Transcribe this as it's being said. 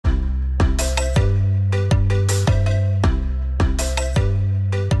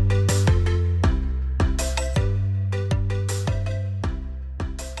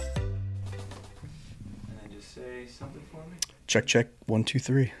Check, check. 1, 2,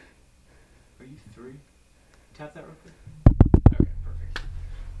 3. Are you 3? Tap that real quick. Okay, perfect.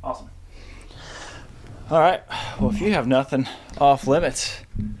 Awesome. All right. Well, if you have nothing off limits,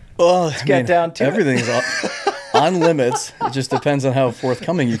 Well, let's get down to everything's on limits. It just depends on how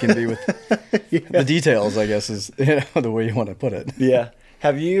forthcoming you can be with the details, I guess, is the way you want to put it. Yeah.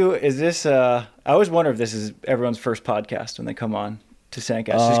 Have you, is this, I always wonder if this is everyone's first podcast when they come on to SANDCAST.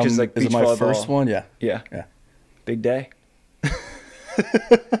 Just because, like, is beach it my volleyball. first one? Yeah. Yeah. Yeah. Big day.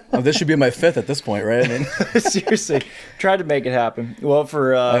 Oh, this should be my 5th at this point, right? I mean, Seriously. Tried to make it happen. Well,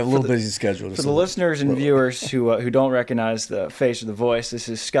 for I have a little busy schedule. For the listeners and viewers who don't recognize the face or the voice, this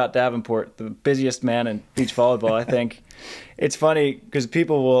is Scott Davenport, the busiest man in beach volleyball, I think. It's funny because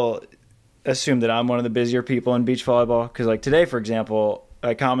people will assume that I'm one of the busier people in beach volleyball because, like, today, for example,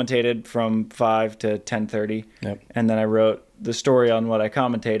 I commentated from 5 to 10:30, Yep. and then I wrote the story on what I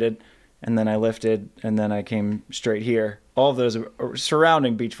commentated, and then I lifted, and then I came straight here. All of those are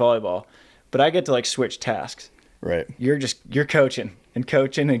surrounding beach volleyball, but I get to, like, switch tasks. Right. You're coaching and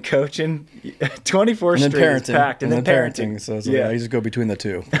coaching and coaching. 24 And then straight is parenting. packed, and then parenting. So it's like, I just go between the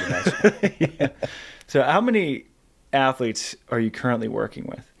two. Pretty much. Yeah. So how many athletes are you currently working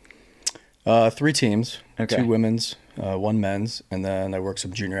with? 3 teams, Okay. 2 women's, 1 men's, and then I work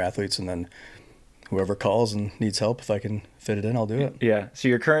some junior athletes, and then whoever calls and needs help, if I can fit it in, I'll do it. Yeah. So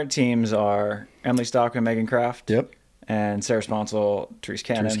your current teams are Emily Stockman, Megan Kraft. Yep. And Sarah Sponcil, Terese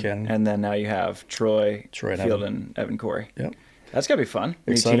Cannon. And then now you have Troy and Field, Evan. and Evan Cory. Yep. That's got to be fun.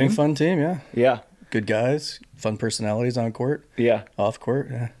 New Exciting, team. fun team, yeah. Yeah. Good guys, fun personalities on court, Yeah. off court,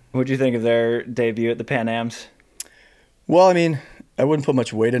 yeah. What'd you think of their debut at the Pan Ams? Well, I mean, I wouldn't put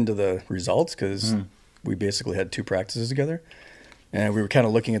much weight into the results because we basically had 2 practices together. And we were kind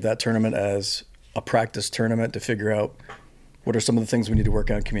of looking at that tournament as a practice tournament to figure out what are some of the things we need to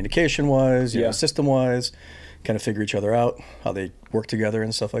work on communication-wise, you know, system-wise, kind of figure each other out, how they work together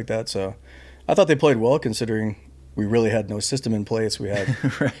and stuff like that. So I thought they played well considering we really had no system in place. We had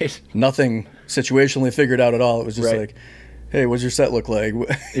nothing situationally figured out at all. It was just like, hey, what's your set look like?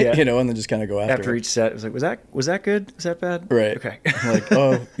 You know, and then just kind of go after it. Each set, it was like, was that good? Was that bad? Right. Okay. Like,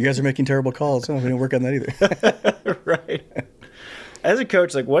 oh, you guys are making terrible calls. Oh, we didn't work on that either. Right. As a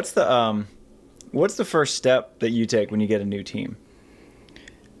coach, like, what's the first step that you take when you get a new team?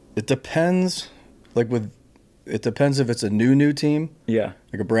 It depends. It depends if it's a new team. Yeah.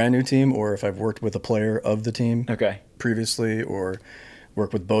 Like a brand new team, or if I've worked with a player of the team previously, or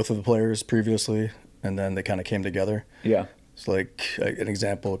worked with both of the players previously, and then they kind of came together. Yeah. It's like an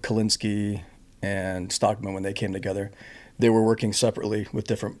example, Kalinsky and Stockman, when they came together, they were working separately with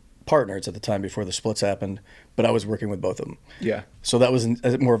different partners at the time before the splits happened, but I was working with both of them. Yeah. So that was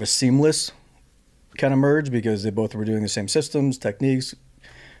more of a seamless kind of merge because they both were doing the same systems, techniques,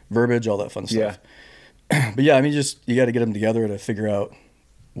 verbiage, all that fun stuff. Yeah. But yeah, I mean, you got to get them together to figure out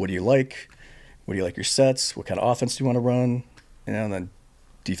what do you like your sets, what kind of offense do you want to run, you know, and then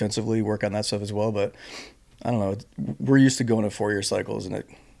defensively work on that stuff as well. But I don't know, we're used to going to 4-year cycles, and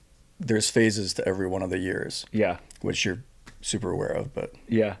there's phases to every one of the years. Yeah. Which you're super aware of, but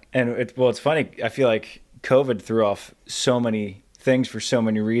yeah. And it's funny. I feel like COVID threw off so many things for so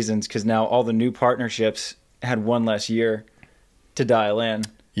many reasons because now all the new partnerships had 1 less year to dial in.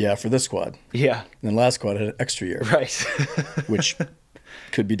 Yeah, for this squad. Yeah. And then last squad had an extra year. Right. Which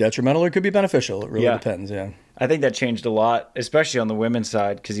could be detrimental or could be beneficial. It really depends, yeah. I think that changed a lot, especially on the women's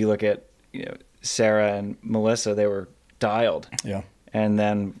side, because you look at Sarah and Melissa, they were dialed. Yeah. And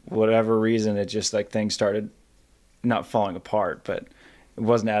then whatever reason, it just like things started not falling apart, but it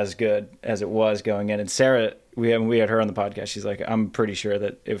wasn't as good as it was going in. And Sarah, we had her on the podcast. She's like, I'm pretty sure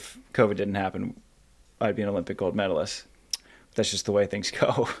that if COVID didn't happen, I'd be an Olympic gold medalist. That's just the way things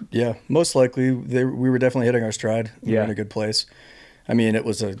go. Yeah, most likely. We were definitely hitting our stride. We were in a good place. I mean, it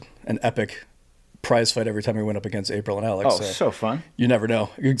was an epic prize fight every time we went up against April and Alex. Oh, so fun. You never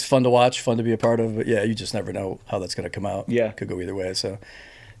know. It's fun to watch, fun to be a part of, but yeah, you just never know how that's going to come out. Yeah. It could go either way. So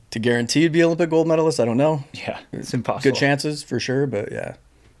to guarantee you'd be Olympic gold medalist, I don't know. Yeah, it's impossible. Good chances for sure, but yeah,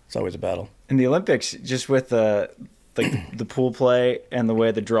 it's always a battle. In the Olympics, just with the pool play and the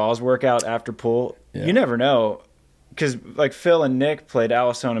way the draws work out after pool, you never know. Because like Phil and Nick played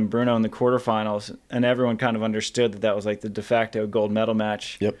Allison and Bruno in the quarterfinals, and everyone kind of understood that was like the de facto gold medal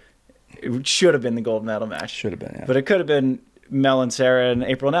match. Yep. It should have been the gold medal match. Should have been, yeah. But it could have been Mel and Sarah and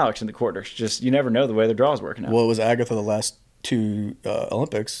April and Alex in the quarters. Just you never know the way the draw's working out. Well, it was Agatha the last 2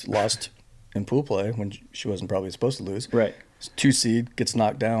 Olympics lost in pool play when she wasn't probably supposed to lose. Right. 2 seed gets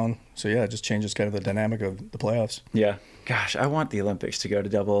knocked down. So yeah, it just changes kind of the dynamic of the playoffs. Yeah. Gosh, I want the Olympics to go to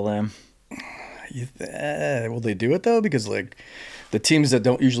double LM. Will they do it though? Because like the teams that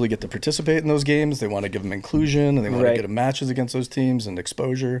don't usually get to participate in those games, they want to give them inclusion and they want to get them matches against those teams and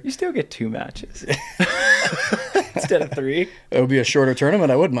exposure. You still get 2 matches instead of 3. It would be a shorter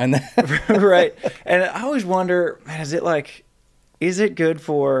tournament. I wouldn't mind that. Right. And I always wonder, man, is it good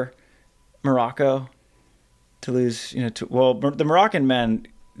for Morocco to lose, well, the Moroccan men,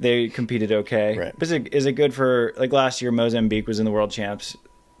 they competed okay. Right. But is it good for, like last year, Mozambique was in the world champs,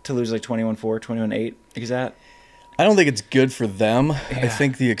 to lose like 21-4, 21-8? Is that? I don't think it's good for them. Yeah. I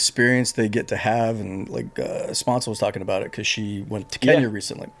think the experience they get to have, and like Sponcil was talking about it because she went to Kenya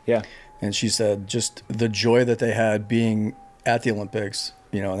recently. Yeah. And she said just the joy that they had being at the Olympics,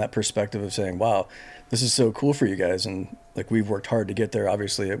 and that perspective of saying, wow, this is so cool for you guys. And like, we've worked hard to get there.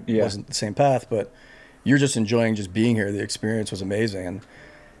 Obviously, it wasn't the same path, but you're just enjoying just being here. The experience was amazing. And,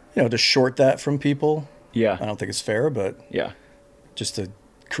 to short that from people, I don't think it's fair, but just to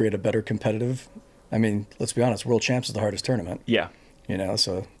create a better competitive. I mean, let's be honest, World Champs is the hardest tournament. Yeah.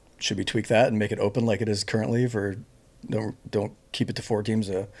 So should we tweak that and make it open like it is currently for don't keep it to 4 teams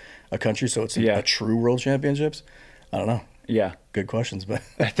a country so it's a true World Championships? I don't know. Yeah. Good questions, but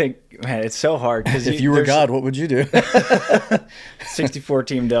I think, man, it's so hard because if you were God, what would you do? 64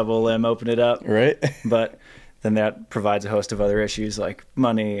 team double limb, open it up. Right. But then that provides a host of other issues like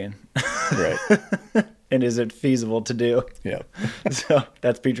money and right. And is it feasible to do? Yeah. So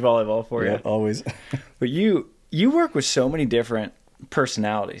that's beach volleyball for you. Always. But you work with so many different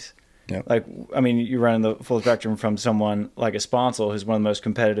personalities. Yeah. Like, I mean, you're running the full spectrum from someone like a Sponcil, who's one of the most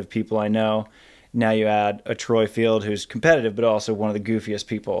competitive people I know. Now you add a Troy Field, who's competitive, but also one of the goofiest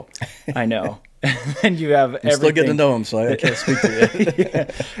people I know. And you have everything. Still getting to know him, so I can't speak to you.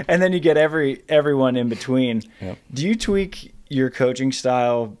 Yeah. And then you get everyone in between. Yep. Do you tweak your coaching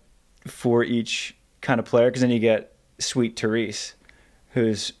style for each kind of player? Because then you get sweet Terese,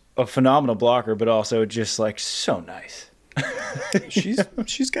 who's a phenomenal blocker, but also just like so nice.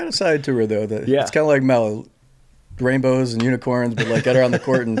 she's got a side to her though. That yeah. It's kind of like Mel, rainbows and unicorns, but like get her on the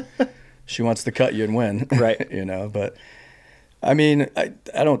court and she wants to cut you and win. Right. But I mean, I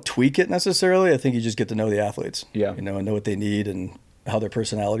don't tweak it necessarily. I think you just get to know the athletes. Yeah. And know what they need and how their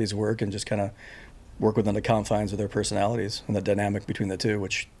personalities work, and just kind of work within the confines of their personalities and the dynamic between the two,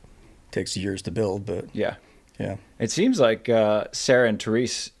 which takes years to build. But yeah. Yeah. It seems like Sarah and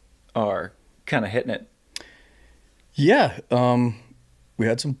Terese are kind of hitting it. Yeah. We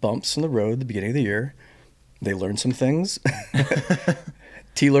had some bumps in the road at the beginning of the year. They learned some things.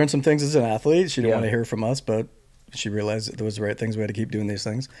 T learned some things as an athlete. She didn't want to hear from us, but she realized that those were the right things. We had to keep doing these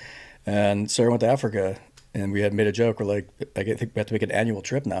things. And Sarah went to Africa, and we had made a joke. We're like, I think we have to make an annual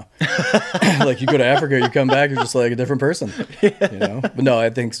trip now. Like, you go to Africa, you come back, you're just like a different person. But no, I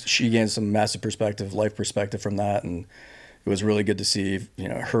think she gained some massive perspective, life perspective from that. And it was really good to see,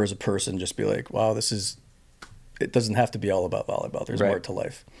 her as a person just be like, wow, it doesn't have to be all about volleyball. There's more to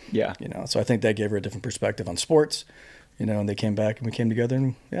life. Yeah. So I think that gave her a different perspective on sports, and they came back and we came together,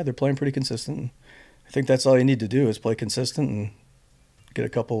 and they're playing pretty consistent. And I think that's all you need to do is play consistent and get a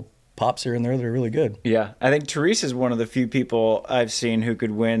couple pops here and there that are really good. Yeah. I think Terese is one of the few people I've seen who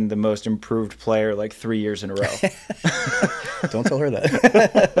could win the most improved player like 3 years in a row. Don't tell her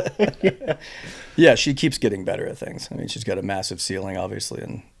that. Yeah, she keeps getting better at things. I mean, she's got a massive ceiling, obviously,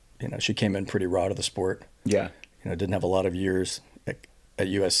 and she came in pretty raw to the sport. Yeah. Didn't have a lot of years at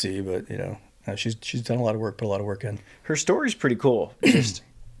USC, but she's done a lot of work, put a lot of work in. Her story's pretty cool. Just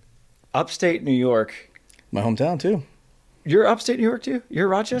upstate New York. My hometown too. You're upstate New York too? You're a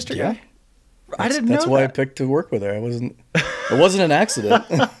Rochester guy? I didn't know that. That's why I picked to work with her. It wasn't an accident.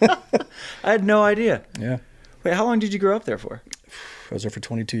 I had no idea. Yeah. Wait, how long did you grow up there for? I was there for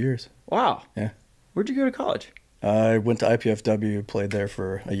 22 years. Wow. Yeah. Where'd you go to college? I went to IPFW, played there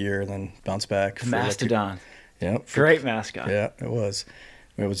for a year, and then bounced back. Mastodon. Yeah. Great mascot. Yeah, it was.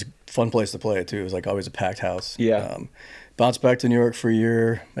 It was a fun place to play, too. It was like always a packed house. Yeah. Bounced back to New York for a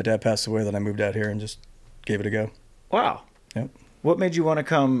year. My dad passed away, then I moved out here and just gave it a go. Wow. Yep. What made you want to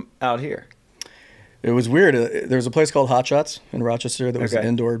come out here? It was weird. There was a place called Hot Shots in Rochester that was an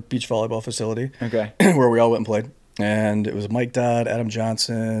indoor beach volleyball facility where we all went and played. And it was Mike Dodd, Adam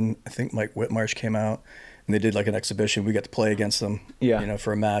Johnson, I think Mike Whitmarsh came out, and they did like an exhibition. We got to play against them,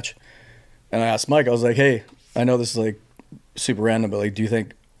 for a match. And I asked Mike, I was like, hey, I know this is like super random, but like, do you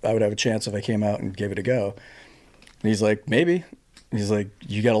think I would have a chance if I came out and gave it a go? And he's like, maybe. He's like,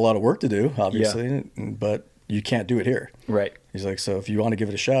 you got a lot of work to do, obviously, but you can't do it here. Right. He's like, so if you want to give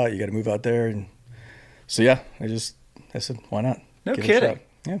it a shot, you got to move out there. And so, I said, why not? No give kidding. It a shot.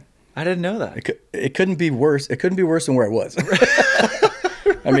 Yeah. I didn't know that. It couldn't be worse. It couldn't be worse than where I was.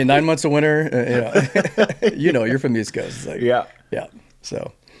 I mean, 9 months of winter, you're from the East Coast. It's like, yeah.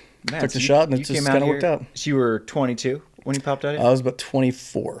 So took the shot, and it just kind of worked out. So you were 22 when you popped out here? I was about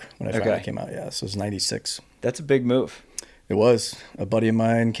 24 when I finally came out. Yeah, so it was 96. That's a big move. It was. A buddy of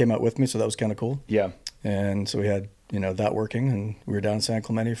mine came out with me, so that was kind of cool. Yeah. And so we had, that working, and we were down in San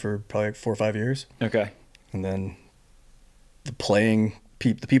Clemente for probably like 4 or 5 years. Okay. And then the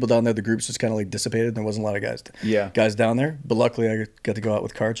people down there, the groups just kind of like dissipated. There wasn't a lot of guys down there. But luckily, I got to go out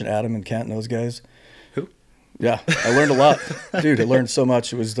with Karch and Adam and Kent and those guys. Who? Yeah, I learned a lot. Dude, I learned so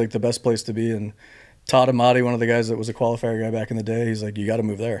much. It was like the best place to be. And Todd Amati, one of the guys that was a qualifier guy back in the day, he's like, you got to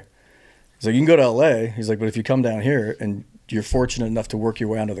move there. He's like, you can go to LA. He's like, but if you come down here and you're fortunate enough to work your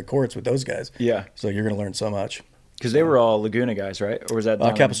way onto the courts with those guys, so you're going to learn so much. Because they were all Laguna guys, right? Or was that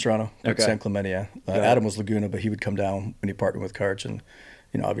Capistrano, okay. San Clemente, yeah. Adam was Laguna, but he would come down when he partnered with Karch. And,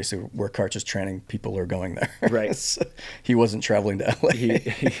 obviously where Karch is training, people are going there. Right. So he wasn't traveling to LA.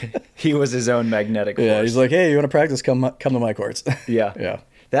 He was his own magnetic force. Yeah, he's like, hey, you want to practice? Come to my courts. Yeah. Yeah.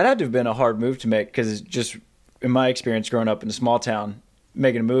 That had to have been a hard move to make because just in my experience growing up in a small town,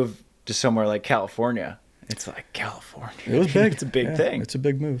 making a move to somewhere like California, it's like California. It was big. It's a big thing. It's a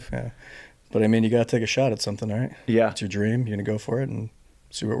big move, yeah. But, I mean, you got to take a shot at something, right? Yeah. It's your dream. You're going to go for it and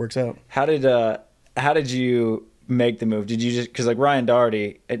see what works out. How did you make the move? Did you just – because, like, Ryan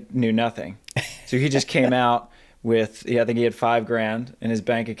Doherty knew nothing. So he just came out with – I think he had $5,000 in his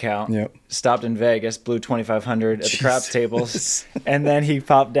bank account. Yep. Stopped in Vegas, blew $2,500 at the craps tables. And then he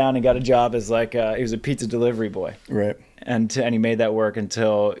popped down and got a job as, like, he was a pizza delivery boy. Right. And he made that work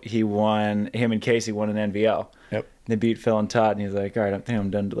until him and Casey won an NVL. Yep. They beat Phil and Todd, and he's like, all right, I think I'm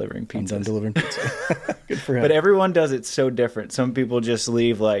done delivering pizzas. I'm done delivering pizza. Good for him. But everyone does it so different. Some people just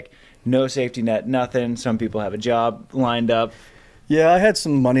leave, like, no safety net, nothing. Some people have a job lined up. Yeah, I had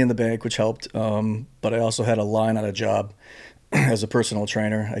some money in the bank, which helped. But I also had a line on a job as a personal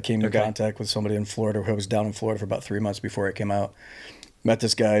trainer. I came in contact with somebody in Florida who was down in Florida for about 3 months before I came out. Met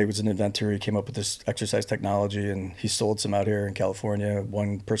this guy who was an inventor. He came up with this exercise technology, and he sold some out here in California.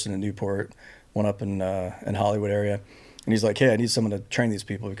 One person in Newport, one up in Hollywood area. And he's like, hey, I need someone to train these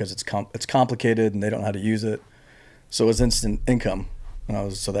people because it's complicated and they don't know how to use it. So it was instant income.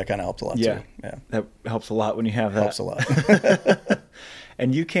 So that kind of helped a lot too. Yeah, that helps a lot when you have that. Helps a lot.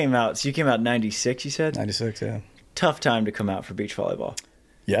 And you came out in 96, you said? 96, yeah. Tough time to come out for beach volleyball.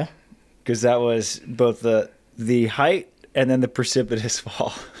 Yeah. Because that was both the height and then the precipitous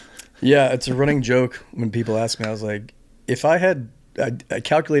fall. Yeah, it's a running joke when people ask me. I was like, if I had, I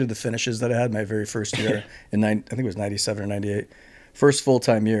calculated the finishes that I had my very first year I think it was 97 or 98, first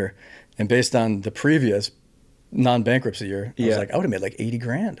full-time year. And based on the previous non-bankruptcy year, I was like, I would have made like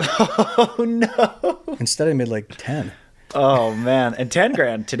 $80,000. Oh, no. Instead, I made like 10. Oh, man. And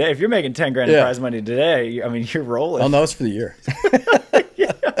 $10,000 today. If you're making $10,000 in prize money today, I mean, you're rolling. Oh, no, it's for the year.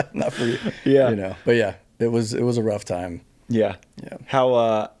 Not for you. Yeah. But yeah, it was a rough time. Yeah. Yeah.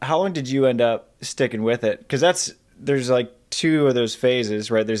 How long did you end up sticking with it? Because there's like two of those phases,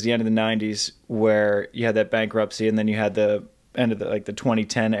 right? There's the end of the 90s where you had that bankruptcy, and then you had the end of the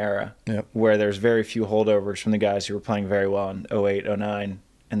 2010 era, where there's very few holdovers from the guys who were playing very well in 08, 09,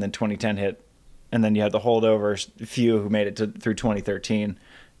 and then 2010 hit. And then you had the holdovers, few who made it through 2013.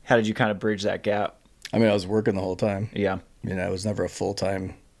 How did you kind of bridge that gap? I mean, I was working the whole time. Yeah. I was never a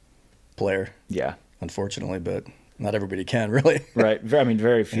full-time player. Yeah. Unfortunately, but not everybody can, really. Right. I mean,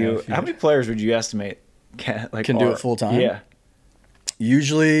 very few. How many players would you estimate can do it full-time? Yeah.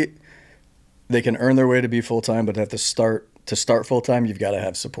 Usually, they can earn their way to be full-time, but to start full-time, you've got to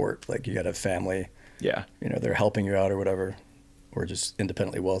have support. Like, you got to have family. Yeah. They're helping you out or whatever, or just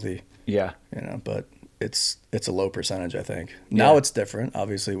independently wealthy. Yeah. But it's a low percentage, I think. Now it's different,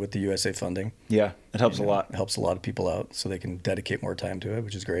 obviously, with the USA funding. Yeah, it helps a lot. It helps a lot of people out so they can dedicate more time to it,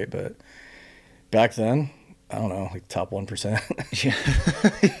 which is great. But back then, I don't know, like top 1%.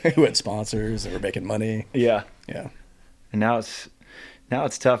 Yeah. Who had sponsors that were making money. Yeah. Yeah. And now it's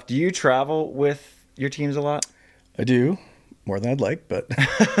tough. Do you travel with your teams a lot? I do, more than I'd like, but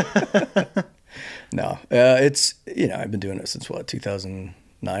no. It's, I've been doing it since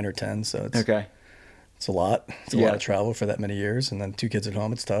 2009 or 10, so it's It's a lot. It's a lot of travel for that many years, and then 2 kids at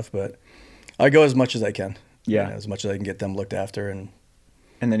home. It's tough, but I go as much as I can. Yeah, as much as I can get them looked after. And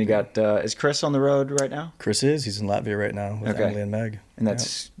then you got is Chris on the road right now? Chris he's in Latvia right now with Emily and Meg. And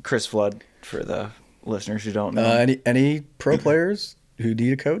that's Chris Flood for the listeners who don't know. Any pro players who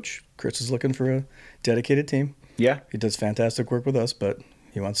need a coach, Chris is looking for a dedicated team. Yeah, he does fantastic work with us, but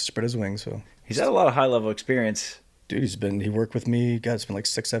he wants to spread his wings. So he's had a lot of high level experience. Dude, he worked with me. God, it's been like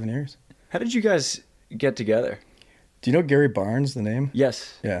 6-7 years. How did you guys get together? Do you know Gary Barnes, the name?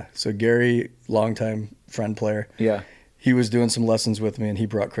 Yes. Yeah. So Gary, longtime friend player. Yeah. He was doing some lessons with me, and he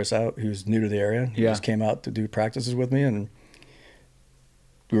brought Chris out. He was new to the area. He just came out to do practices with me, and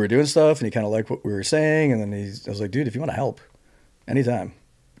we were doing stuff, and he kind of liked what we were saying. And then I was like, dude, if you want to help, anytime,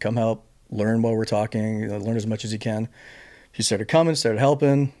 come help, learn while we're talking, learn as much as you can. He started coming, started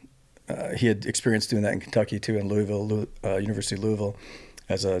helping. He had experience doing that in Kentucky too, in Louisville, University of Louisville,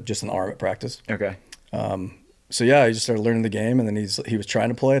 as just an arm at practice. Okay. So yeah, he just started learning the game, and then he was trying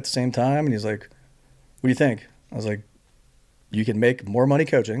to play at the same time, and he's like, "What do you think?" I was like, "You can make more money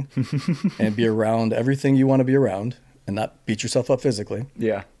coaching and be around everything you want to be around, and not beat yourself up physically.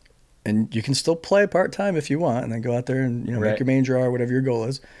 Yeah. And you can still play part time if you want, and then go out there and make your main draw or whatever your goal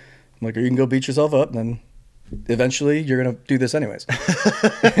is. I'm like, or you can go beat yourself up, and then eventually you're gonna do this anyways,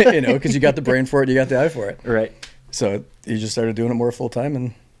 because you got the brain for it, you got the eye for it. Right. So he just started doing it more full time,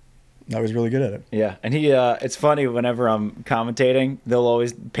 and I was really good at it. Yeah, and it's funny, whenever I'm commentating, they'll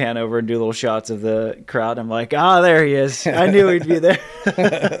always pan over and do little shots of the crowd. I'm like, there he is. I knew he'd be there.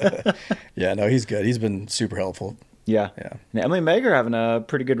 Yeah, no, he's good. He's been super helpful. Yeah. Yeah. And Emily and Meg are having a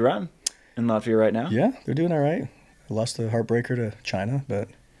pretty good run in Latvia right now. Yeah, they're doing all right. I lost the heartbreaker to China, but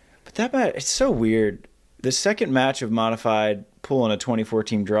that match, it's so weird. The second match of modified pool in a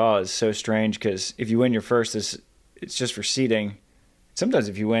 24-team draw is so strange, because if you win your first, it's just for seeding. Sometimes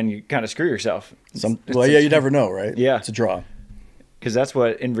if you win, you kind of screw yourself. You never know, right? Yeah. It's a draw. Because that's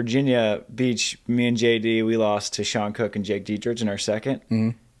what, in Virginia Beach, me and JD, we lost to Sean Cook and Jake Dietrich in our second,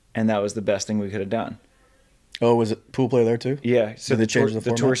 and that was the best thing we could have done. Oh, was it pool play there too? Yeah. So Did they change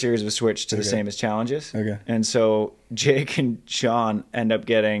the tour series was switched to the same as challenges. Okay. And so Jake and Sean end up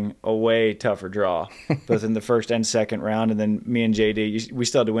getting a way tougher draw, both in the first and second round. And then me and JD, we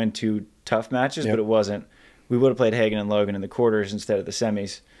still had to win 2 tough matches, but it wasn't. We would have played Hagen and Logan in the quarters instead of the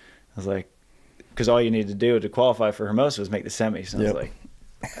semis. I was like, because all you needed to do to qualify for Hermosa was make the semis. And I was like,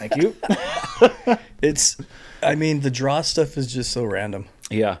 thank you. The draw stuff is just so random.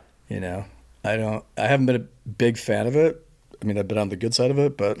 Yeah. I haven't been a big fan of it. I mean, I've been on the good side of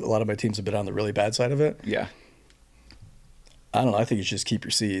it, but a lot of my teams have been on the really bad side of it. Yeah. I don't know. I think you should just keep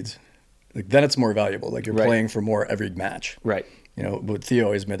your seeds. Then it's more valuable. Like, you're playing for more every match. Right. But Theo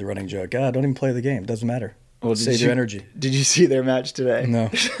always made the running joke, don't even play the game. It doesn't matter. Well, save your energy. Did you see their match today?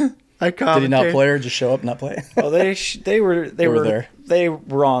 No. I commented. Did he not play or just show up and not play? Well, they were there. They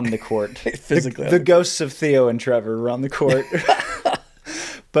were on the court physically. The ghosts of Theo and Trevor were on the court.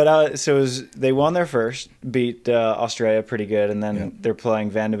 But they won their first, beat Australia pretty good, and then they're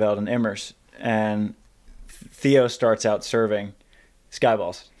playing Van de Velde and Immers, and Theo starts out serving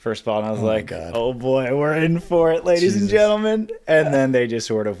skyballs first ball, and I was like, God. oh boy, we're in for it, ladies and gentlemen. And then they just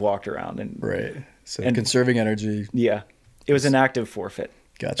sort of walked around and So conserving energy. Yeah, it was an active forfeit.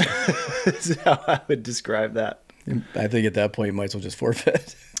 Gotcha. That's how I would describe that. I think at that point you might as well just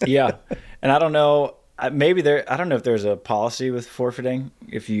forfeit. Yeah, and I don't know. I don't know if there's a policy with forfeiting,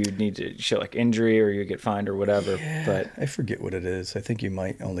 if you need to show like injury or you get fined or whatever. Yeah, but I forget what it is. I think you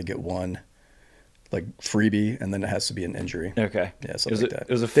might only get one, like, freebie, and then it has to be an injury. Okay. Yeah, something like that. It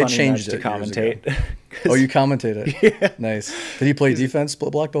was a funny match to commentate. Oh, you commentated? Yeah. Nice. Did he play defense,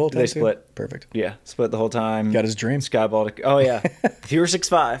 split block the whole time? They split. Perfect. Yeah, split the whole time. Got his dream. Skyball to, oh yeah. If you were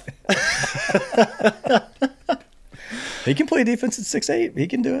 6'5". He can play defense at 6'8". He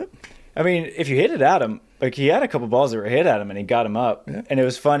can do it. I mean, if you hit it at him, like, he had a couple balls that were hit at him and he got him up. Yeah. And it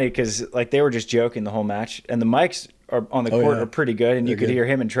was funny because, like, they were just joking the whole match. And the mics are on the court are pretty good. And you could hear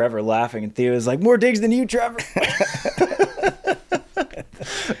him and Trevor laughing. And Theo was like, more digs than you, Trevor.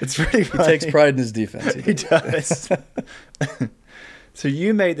 It's pretty funny. He takes pride in his defense. He does. So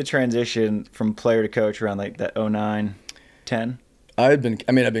you made the transition from player to coach around like that 09, 10? I've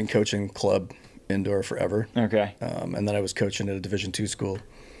been coaching club indoor forever. Okay. And then I was coaching at a Division II school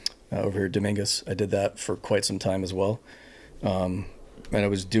over here at Dominguez. I did that for quite some time as well. And I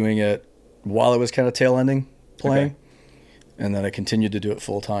was doing it while I was kind of tail ending playing. Okay. And then I continued to do it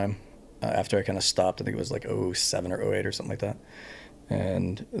full time after I kind of stopped. I think it was like 07 or 08 or something like that.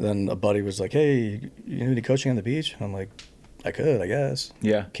 And then a buddy was like, hey, you need any coaching on the beach? I'm like, I could, I guess.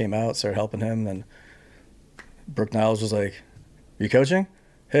 Yeah. Came out, started helping him. Then Brooke Niles was like, you coaching?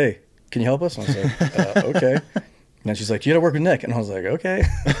 Hey, can you help us? And I was like, okay. And then she's like, you got to work with Nick. And I was like, okay.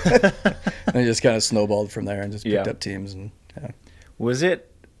 And it just kind of snowballed from there and just picked up teams. And Was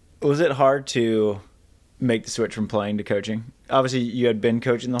it hard to make the switch from playing to coaching? Obviously, you had been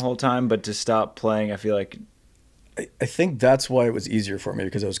coaching the whole time, but to stop playing, I feel like... I think that's why it was easier for me,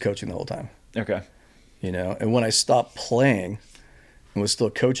 because I was coaching the whole time. Okay. And when I stopped playing and was still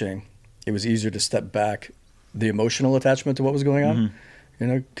coaching, it was easier to step back the emotional attachment to what was going on,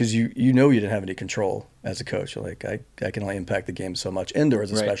 because you didn't have any control as a coach. You're like, I can only impact the game so much,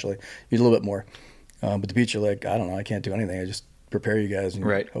 indoors especially. You need a little bit more. But the beach, you're like, I don't know, I can't do anything. I just prepare you guys and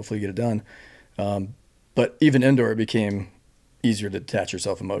hopefully you get it done. But even indoor, it became easier to detach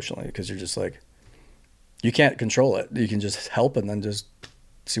yourself emotionally because you're just like, you can't control it. You can just help and then just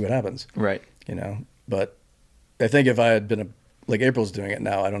see what happens. Right. You know, but I think if I had been like April's doing it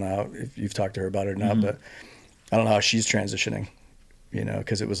now, I don't know how, if you've talked to her about it or not, but I don't know how she's transitioning, you know,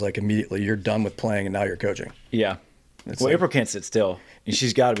 because it was like immediately you're done with playing and now you're coaching. Yeah. It's well, like, April can't sit still.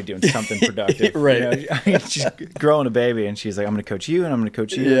 She's got to be doing something productive. Right. You know, she's growing a baby, and she's like, I'm going to coach you, and I'm going to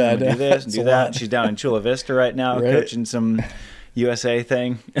coach you, Yeah, and I'm going to do this and do that. And she's down in Chula Vista right now, Right. coaching some USA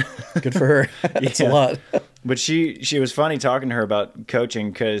thing. Good for her. That's a lot. But she was funny talking to her about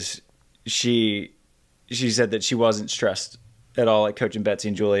coaching because she said that she wasn't stressed at all, like coaching Betsy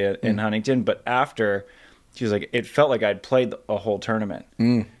and Julia in Huntington. But after, she was like, it felt like I'd played a whole tournament.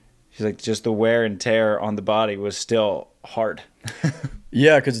 She's like, just the wear and tear on the body was still hard.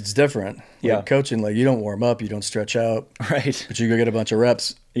 Yeah, because it's different. Like Yeah. coaching, like you don't warm up, you don't stretch out. Right. But you go get a bunch of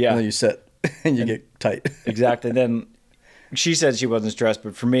reps. Yeah. And then you sit and you get tight. Exactly. Then she said she wasn't stressed,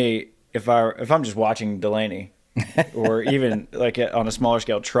 but for me, if I'm just watching Delaney or even like on a smaller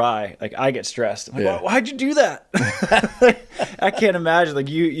scale try, like I get stressed. I'm like, Yeah. why'd you do that? I can't imagine. Like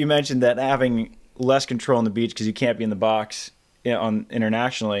you mentioned that having less control on the beach because you can't be in the box on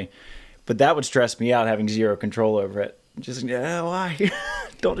internationally, but that would stress me out having zero control over it. Just why?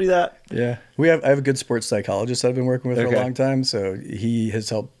 Don't do that. Yeah. I have a good sports psychologist that I've been working with for Okay. a long time. So he has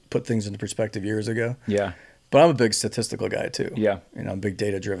helped put things into perspective years ago. Yeah. But I'm a big statistical guy too. Yeah. You know, I'm big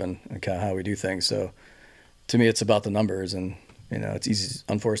data driven and kind of how we do things. So to me, it's about the numbers, and you know, it's easy,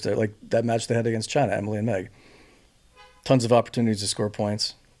 unforced. Like that match they had against China, Emily and Meg. Tons of opportunities to score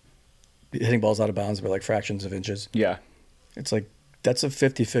points, hitting balls out of bounds by like fractions of inches. Yeah. It's like that's a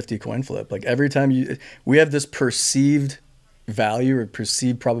 50-50 coin flip. Like every time we have this perceived value or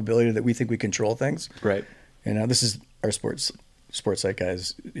perceived probability that we think we control things. Right. You know, this is our sports psych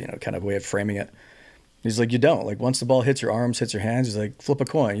guys, you know, kind of way of framing it. He's like, you don't. Like once the ball hits your arms, hits your hands, he's like, flip a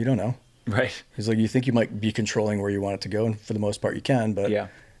coin. You don't know. Right. He's like, you think you might be controlling where you want it to go, and for the most part you can, but Yeah.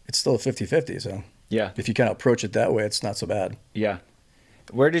 it's still a 50-50. So Yeah. if you kind of approach it that way, it's not so bad. Yeah.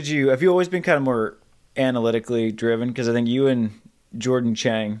 Have you always been kind of more analytically driven? Because I think you and Jordan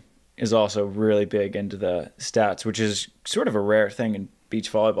Chang is also really big into the stats, which is sort of a rare thing in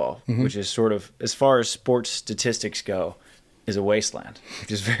beach volleyball, which is sort of, as far as sports statistics go, is a wasteland.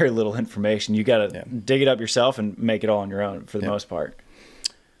 There's very little information. You got to dig it up yourself and make it all on your own for the most part.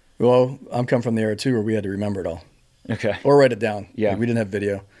 Well, I'm come from the era too where we had to remember it all. Okay. Or write it down. Yeah. Like, we didn't have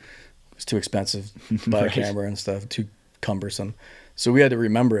video. It was too expensive to buy Right. a camera and stuff, too cumbersome. So we had to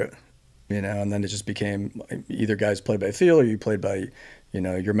remember it, you know, and then it just became either guys played by feel or you played by, you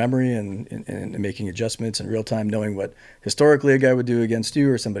know, your memory and making adjustments in real time, knowing what historically a guy would do against you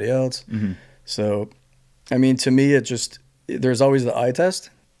or somebody else. So, I mean, to me, there's always the eye test.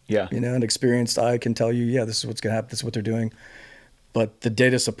 Yeah. You know, an experienced eye can tell you, yeah, this is what's going to happen. This is what they're doing. But the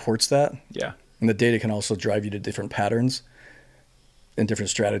data supports that. Yeah. And the data can also drive you to different patterns and different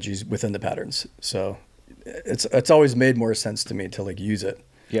strategies within the patterns. So it's always made more sense to me to like use it.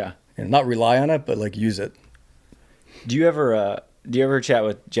 Yeah. And not rely on it, but like use it. Do you ever chat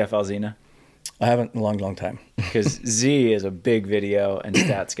with Jeff Alzina? I haven't in a long, long time. Because Z is a big video and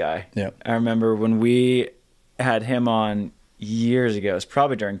stats guy. Yeah. I remember when we had him on years ago, it was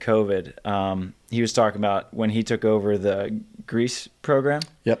probably during COVID. He was talking about when he took over the Greece program.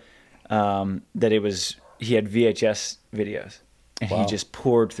 Yep. That he had VHS videos. And Wow. he just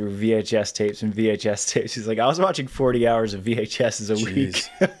poured through VHS tapes and VHS tapes. He's like, I was watching 40 hours of VHSs a week.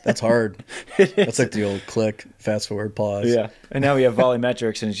 That's hard. That's like the old click, fast forward, pause. Yeah. And now we have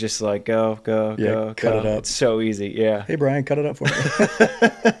volleymetrics, and it's just like, go, go, Yeah, go, cut go. it up. It's so easy. Yeah. Hey, Brian, cut it up for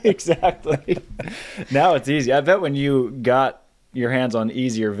me. Exactly. Now it's easy. I bet when you got your hands on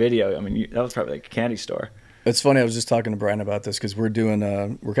easier video, I mean, that was probably like a candy store. It's funny. I was just talking to Brian about this because we're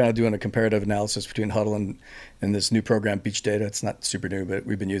kind of doing a comparative analysis between Huddle and this new program, Beach Data. It's not super new, but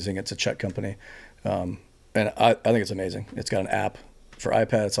we've been using it. It's a Czech company. And I think it's amazing. It's got an app for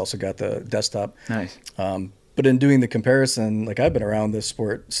iPad. It's also got the desktop. Nice. But in doing the comparison, like I've been around this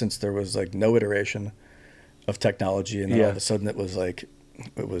sport since there was like no iteration of technology. And then all of a sudden what was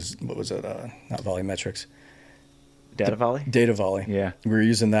it? Not volumetrics. Data volley? Data volley. Yeah. We were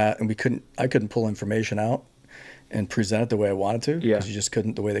using that and I couldn't pull information out and present it the way I wanted to because you just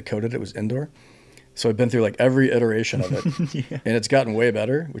couldn't. The way they coded it was indoor. So I've been through like every iteration of it and it's gotten way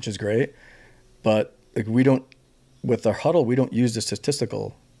better, which is great. But like with our Huddle, we don't use the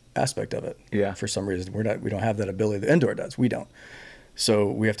statistical aspect of it. Yeah. For some reason, we don't have that ability. The indoor does. We don't. So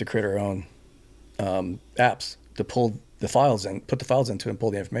we have to create our own apps to pull the files in, put the files into and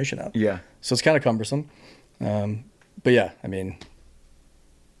pull the information out. Yeah. So it's kind of cumbersome. But yeah, I mean,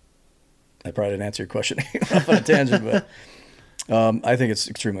 I probably didn't answer your question off on a tangent, but I think it's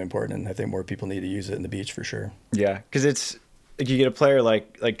extremely important, and I think more people need to use it in the beach for sure. Yeah, because it's like you get a player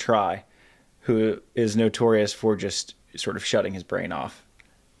like Try, who is notorious for just sort of shutting his brain off,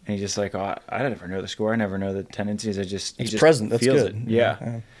 and he's just like, oh, I never know the score, I never know the tendencies. He just present. That's feels good. it.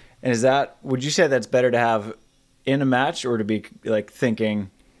 Yeah. And would you say that's better to have in a match, or to be like thinking,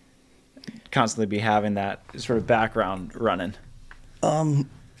 constantly be having that sort of background running?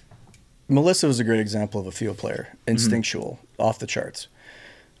 Melissa was a great example of a field player, instinctual, off the charts.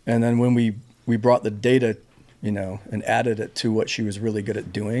 And then when we brought the data, and added it to what she was really good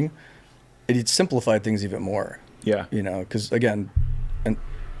at doing, it simplified things even more. Yeah. Because again, and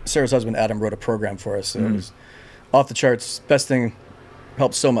Sarah's husband, Adam, wrote a program for us. So it was off the charts. Best thing,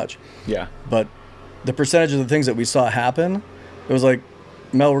 helped so much. Yeah. But the percentage of the things that we saw happen, it was like,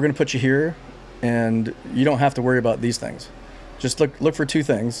 Mel, we're going to put you here, and you don't have to worry about these things. Just look for two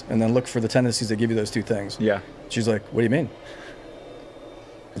things, and then look for the tendencies that give you those two things. Yeah. She's like, what do you mean?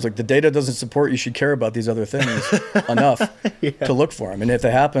 It's like, the data doesn't support you should care about these other things enough to look for them. And if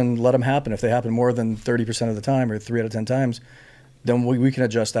they happen, let them happen. If they happen more than 30% of the time or 3 out of 10 times, then we can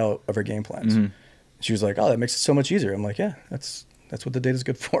adjust out of our game plans. She was like, oh, that makes it so much easier. I'm like, yeah, that's what the data's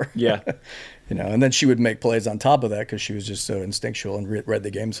good for. Yeah. And then she would make plays on top of that because she was just so instinctual and read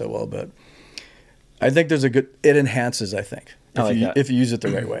the game so well. But I think it enhances, I think. If you use it the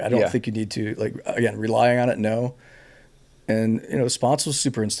right way. I don't think you need to, again, relying on it, no. And, Sponcil's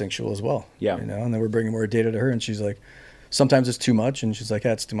super instinctual as well. Yeah. And then we're bringing more data to her, and she's like, sometimes it's too much, and she's like,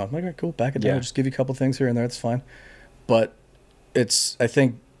 yeah, it's too much. I'm like, all right, cool, back it down. I'll just give you a couple things here and there, it's fine. But I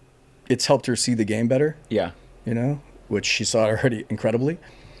think it's helped her see the game better. Yeah. Which she saw already incredibly,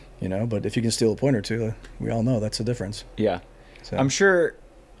 but if you can steal a point or two, we all know that's the difference. Yeah. So. I'm sure,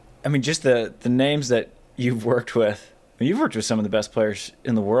 just the names that you've worked with, you've worked with some of the best players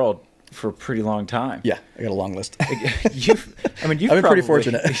in the world for a pretty long time. Yeah, I got a long list. You've I've been pretty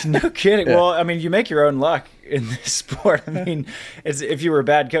fortunate. No kidding. Yeah. Well, you make your own luck in this sport. If you were a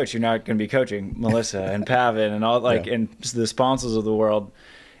bad coach, you're not going to be coaching Melissa and Pavin and all and the Sponcils of the world.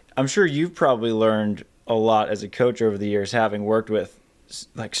 I'm sure you've probably learned a lot as a coach over the years, having worked with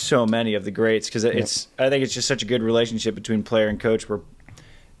so many of the greats, because I think it's just such a good relationship between player and coach, where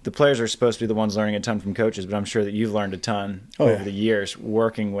the players are supposed to be the ones learning a ton from coaches, but I'm sure that you've learned a ton over the years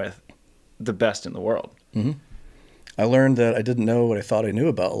working with the best in the world. I learned that I didn't know what I thought I knew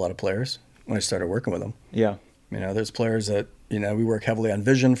about a lot of players when I started working with them. Yeah. There's players that, we work heavily on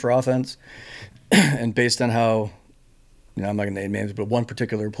vision for offense, and based on how, I'm not going to name names, but one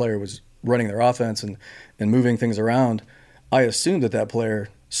particular player was running their offense and moving things around, I assumed that player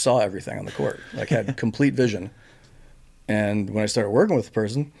saw everything on the court, had complete vision. And when I started working with the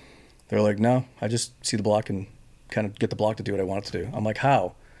person, they're like, no, I just see the block and kind of get the block to do what I want it to do. I'm like,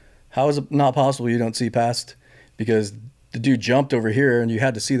 how? How is it not possible you don't see past? Because the dude jumped over here and you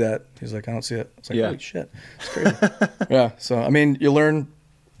had to see that. He's like, I don't see it. It's like, holy shit, it's crazy. Yeah. So, you learn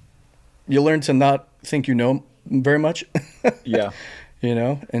to not think you know very much. Yeah.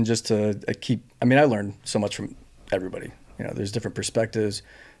 And just to keep, I learned so much from everybody. There's different perspectives.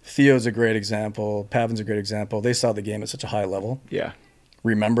 Theo's a great example. Pavin's a great example. They saw the game at such a high level. Yeah.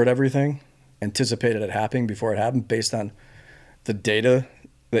 Remembered everything, anticipated it happening before it happened based on the data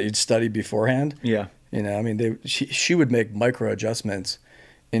that you'd studied beforehand. Yeah. She would make micro adjustments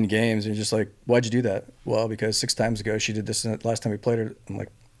in games, and you're just like, why'd you do that? Well, because 6 times ago she did this, and last time we played her, I'm like,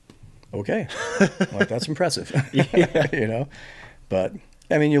 okay. I'm like, that's impressive. Yeah. But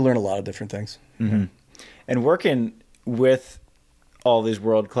you learn a lot of different things. And working with all these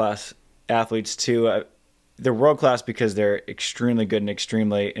world-class athletes too, they're world-class because they're extremely good and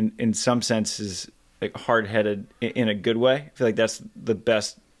extremely, in some senses, hard-headed in a good way. I feel like that's the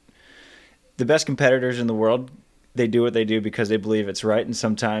best competitors in the world. They do what they do because they believe it's right. And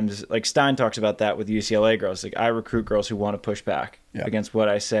sometimes, Stein talks about that with UCLA girls. I recruit girls who want to push back against what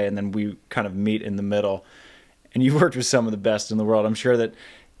I say, and then we kind of meet in the middle. And you've worked with some of the best in the world. I'm sure that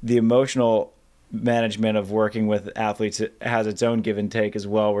the emotional management of working with athletes has its own give and take as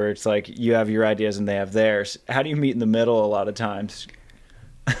well, where it's like you have your ideas and they have theirs. How do you meet in the middle a lot of times?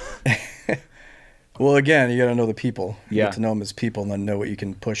 Well, again, you got to know the people. You get to know them as people, and then know what you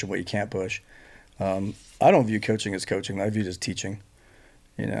can push and what you can't push. I don't view coaching as coaching. I view it as teaching.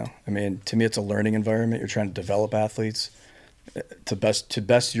 To me, it's a learning environment. You're trying to develop athletes to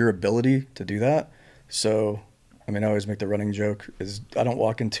best your ability to do that. So, I always make the running joke is I don't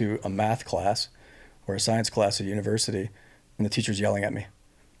walk into a math class or a science class at university and the teacher's yelling at me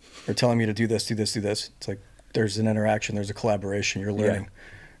or telling me to do this, do this, do this. It's like there's an interaction, there's a collaboration, you're learning,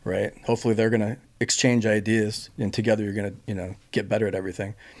 right? Hopefully they're going to exchange ideas, and together you're going to, get better at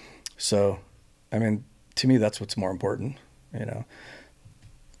everything. So, to me, that's what's more important. you know.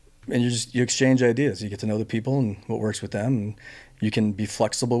 And you exchange ideas. You get to know the people and what works with them, and you can be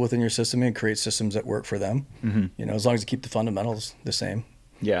flexible within your system and create systems that work for them. You know, as long as you keep the fundamentals the same.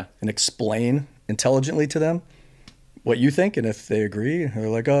 Yeah. And explain intelligently to them what you think, and if they agree, they're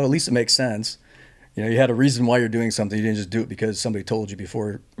like, oh, at least it makes sense. You know, you had a reason why you're doing something. You didn't just do it because somebody told you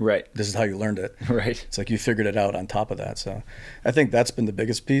before. Right. This is how you learned it. Right. It's like you figured it out on top of that. So I think that's been the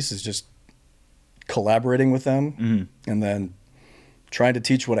biggest piece, is just collaborating with them and then trying to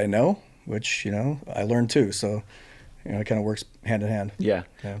teach what I know, which, you know, I learned too. So, you know, it kind of works hand in hand. Yeah.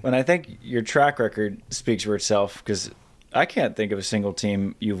 And I think your track record speaks for itself, because I can't think of a single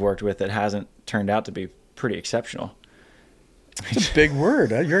team you've worked with that hasn't turned out to be pretty exceptional. It's a big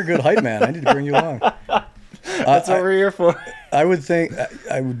word. You're a good hype man. I need to bring you along. That's what we're here for. I would think,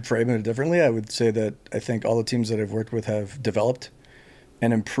 I would frame it differently. I would say that I think all the teams that I've worked with have developed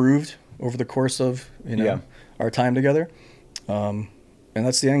and improved over the course of, you know, our time together. And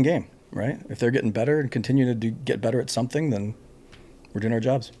that's the end game, right? If they're getting better and continue to get better at something, then we're doing our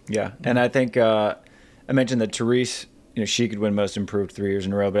jobs. Yeah. And I think I mentioned that Terese, you know, she could win most improved 3 years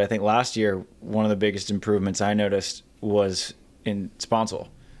in a row. But I think last year, one of the biggest improvements I noticed was in Sponcil,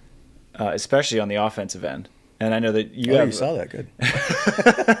 especially on the offensive end. And I know that you saw that. Good.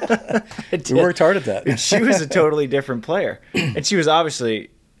 We worked hard at that. She was a totally different player. And she was obviously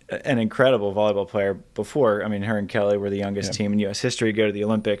an incredible volleyball player before. I mean, her and Kelly were the youngest team in U.S. history to go to the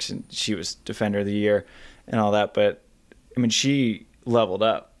Olympics, and she was Defender of the Year and all that. But, I mean, she leveled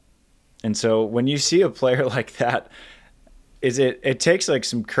up. And so when you see a player like that, it takes like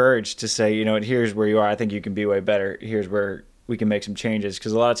some courage to say, you know, here's where you are. I think you can be way better. Here's where we can make some changes.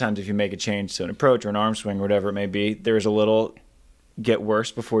 Because a lot of times if you make a change to an approach or an arm swing or whatever it may be, there's a little get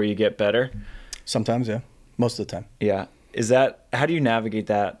worse before you get better. Sometimes, yeah. Most of the time. Yeah. How do you navigate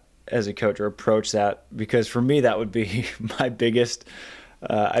that as a coach or approach that? Because for me, that would be my biggest,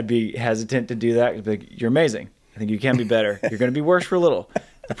 I'd be hesitant to do that. I'd be like, you're amazing. I think you can be better. You're going to be worse for a little.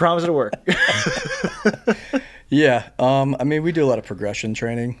 I promise it'll work. Yeah. I mean, we do a lot of progression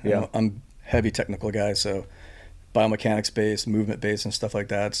training. Yeah. I'm a heavy technical guy, so biomechanics based, movement based, and stuff like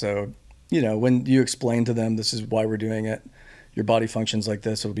that. So, you know, when you explain to them, this is why we're doing it, your body functions like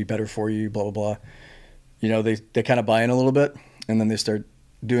this, it'll be better for you, blah, blah, blah. You know, they kind of buy in a little bit, and then they start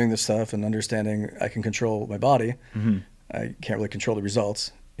doing this stuff and understanding I can control my body. I can't really control the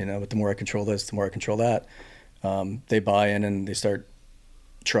results, you know, but the more I control this, the more I control that. They buy in and they start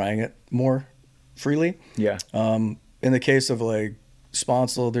trying it more freely. Yeah. In the case of like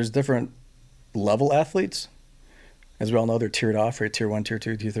Sponcil, there's different level athletes. As we all know, they're tiered off, right? Tier 1, Tier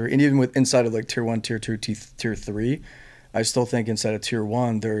 2, Tier 3. And even with inside of like Tier 1, Tier 2, Tier 3, I still think inside of Tier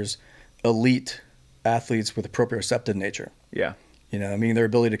 1, there's elite athletes with a proprioceptive nature. Yeah. You know, I mean, their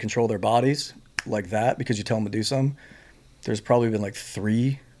ability to control their bodies like that because you tell them to do something. There's probably been like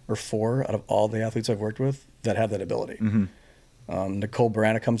 3 or 4 out of all the athletes I've worked with that have that ability. Nicole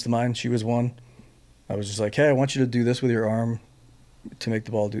Brana comes to mind. She was one. I was just like, hey, I want you to do this with your arm to make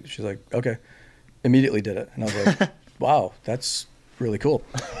the ball do. She's like, okay. Immediately did it. And I was like, wow, that's really cool.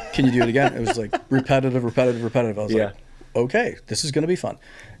 Can you do it again? It was like repetitive. I was like, okay, this is going to be fun.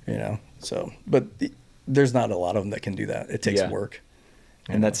 You know, so, but there's not a lot of them that can do that. It takes work.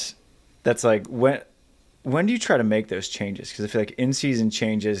 And that's like, when do you try to make those changes? Because I feel like in-season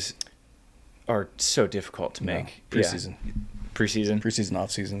changes are so difficult to make. Preseason. Preseason,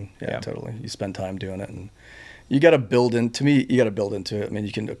 off-season. Yeah, totally. You spend time doing it. And you got to build into it. I mean,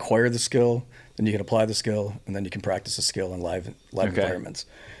 you can acquire the skill, then you can apply the skill, and then you can practice the skill in live environments.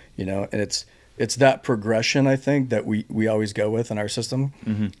 You know, and it's that progression, I think, that we always go with in our system.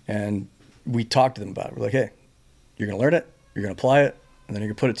 And we talk to them about it. We're like, hey, you're going to learn it, you're going to apply it, and then you're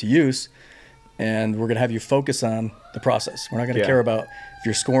going to put it to use. And we're going to have you focus on the process. We're not going to care about if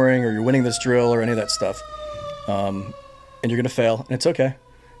you're scoring or you're winning this drill or any of that stuff. And you're going to fail, and it's okay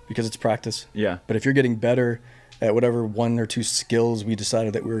because it's practice. Yeah. But if you're getting better at whatever 1 or 2 skills we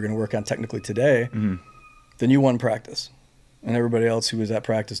decided that we were going to work on technically today, then you won practice. And everybody else who was at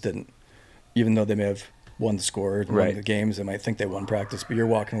practice didn't. Even though they may have won the score, won the games, they might think they won practice, but you're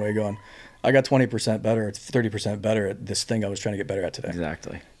walking away going, I got 20% better, it's 30% better at this thing I was trying to get better at today.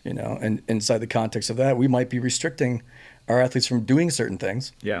 Exactly. You know, and inside the context of that, we might be restricting our athletes from doing certain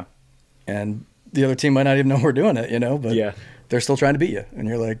things. Yeah. And the other team might not even know we're doing it, you know, but they're still trying to beat you. And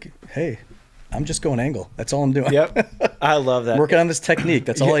you're like, hey, I'm just going angle. That's all I'm doing. Yep. I love that. Working on this technique.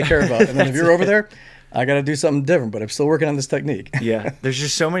 That's all I care about. And then if you're over there, I got to do something different, but I'm still working on this technique. Yeah. There's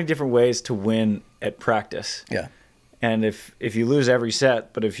just so many different ways to win at practice. Yeah. And if you lose every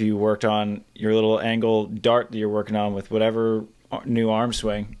set, but if you worked on your little angle dart that you're working on with whatever new arm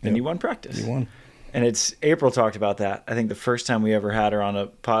swing, then you won practice. You won. And April talked about that. I think the first time we ever had her on a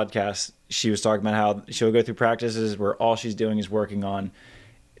podcast, she was talking about how she'll go through practices where all she's doing is working on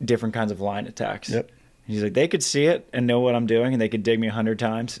different kinds of line attacks. Yep. He's like, they could see it and know what I'm doing, and they could dig me 100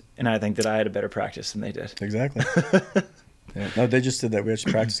 times, and I think that I had a better practice than they did. Exactly. Yeah. No, they just did that. We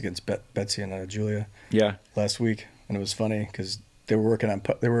actually practiced against Betsy and Julia. Yeah. Last week, and it was funny because they were working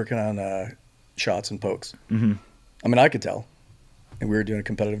on shots and pokes. Mm-hmm. I mean, I could tell, and we were doing a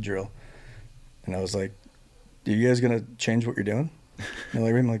competitive drill, and I was like, "Are you guys gonna change what you're doing?" And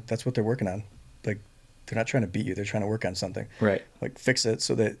I'm like, "That's what they're working on. Like, they're not trying to beat you. They're trying to work on something. Right. Like, fix it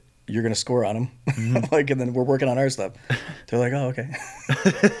so that you're gonna score on them. Mm-hmm. Like, and then we're working on our stuff." They're like, "Oh, okay."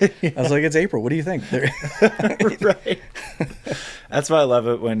 Yeah. I was like, "It's April. What do you think?" Right. That's why I love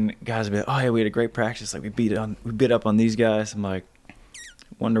it when guys be like, "Oh yeah, we had a great practice. Like we beat up on these guys." I'm like,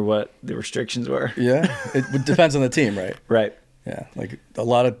 wonder what the restrictions were. Yeah, it depends on the team, right? Right. Yeah, like a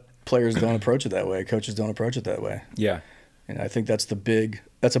lot of players don't approach it that way. Coaches don't approach it that way. Yeah. And I think that's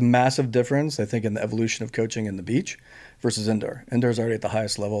a massive difference, I think, in the evolution of coaching in the beach versus indoor. Indoor's already at the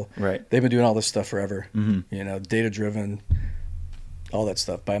highest level. Right. They've been doing all this stuff forever. Mm-hmm. You know, data-driven, all that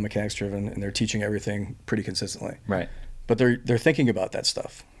stuff, biomechanics-driven, and they're teaching everything pretty consistently. Right. But they're thinking about that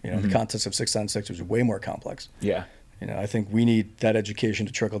stuff. You know, Mm-hmm. the concepts of 6-on-6 was way more complex. Yeah. You know, I think we need that education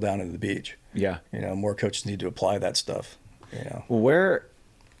to trickle down into the beach. Yeah. You know, more coaches need to apply that stuff. You know. Well,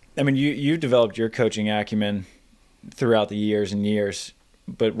 you developed your coaching acumen throughout the years and years,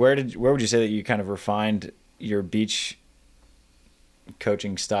 but where would you say that you kind of refined your beach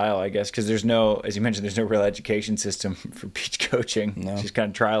coaching style, I guess? Because as you mentioned, there's no real education system for beach coaching. No. It's just kind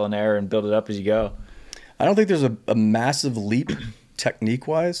of trial and error and build it up as you go. I don't think there's a massive leap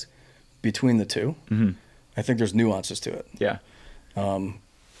technique-wise between the two. Mm-hmm. I think there's nuances to it. Yeah.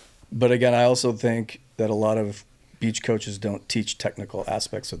 But again, I also think that a lot of beach coaches don't teach technical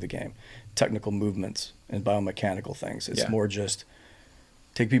aspects of the game, technical movements and biomechanical things. It's more just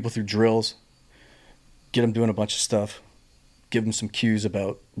take people through drills, get them doing a bunch of stuff, give them some cues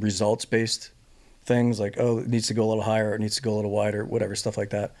about results-based things like, oh, it needs to go a little higher, it needs to go a little wider, whatever, stuff like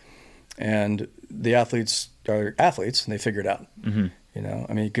that. And the athletes are athletes, and they figure it out. Mm-hmm. You know,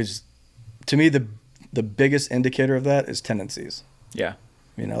 I mean, because to me, the biggest indicator of that is tendencies. Yeah.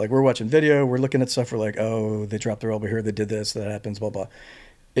 You know, like we're watching video, we're looking at stuff, we're like, oh, they dropped their elbow here, they did this, that happens, blah, blah.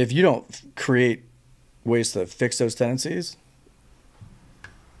 If you don't create ways to fix those tendencies,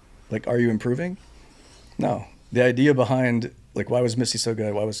 like, are you improving? No. The idea behind, like, why was Misty so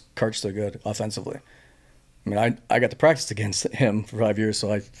good? Why was Karch so good offensively? I mean, I got to practice against him for 5 years,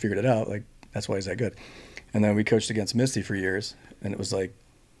 so I figured it out. Like, that's why he's that good. And then we coached against Misty for years, and it was like,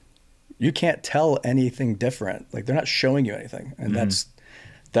 you can't tell anything different. Like, they're not showing you anything. And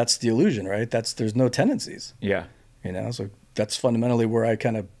that's the illusion, right? There's no tendencies. Yeah. You know, so that's fundamentally where I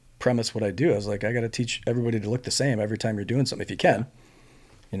kind of premise what I do. I was like, I got to teach everybody to look the same every time you're doing something, if you can.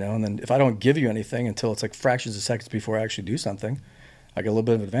 You know, and then if I don't give you anything until it's like fractions of seconds before I actually do something, I get a little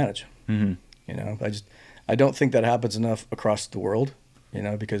bit of advantage. Mm-hmm. You know, I don't think that happens enough across the world, you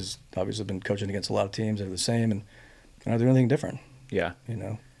know, because obviously I've been coaching against a lot of teams that are the same and they're not doing anything different. Yeah. You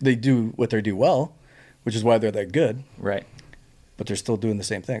know, they do what they do well, which is why they're that good. Right. But they're still doing the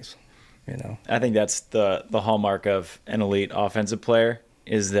same things, you know. I think that's the hallmark of an elite offensive player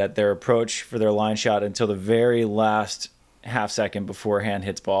is that their approach for their line shot until the very last half second before hand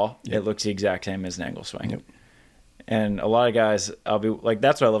hits ball, it looks the exact same as an angle swing. Yep. And a lot of guys, I'll be like,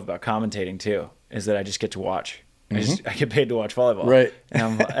 that's what I love about commentating too, is that I just get to watch. I get paid to watch volleyball. Right.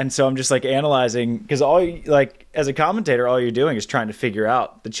 And so I'm just like analyzing, because as a commentator, all you're doing is trying to figure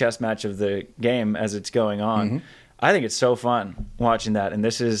out the chess match of the game as it's going on. Mm-hmm. I think it's so fun watching that. And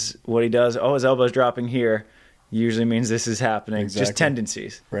this is what he does. Oh, his elbow's dropping here. Usually means this is happening. Exactly. Just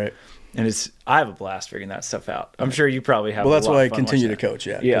tendencies. Right. And I have a blast figuring that stuff out. I'm sure you probably have. Well, that's a lot why of I fun continue to watching coach.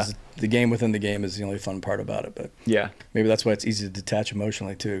 Yeah. Yeah. The game within the game is the only fun part about it. But yeah, maybe that's why it's easy to detach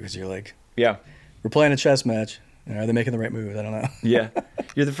emotionally too, because you're like, yeah, we're playing a chess match. Are they making the right move? I don't know. Yeah.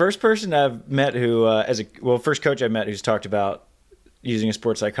 You're the first person I've met who, first coach I've met who's talked about using a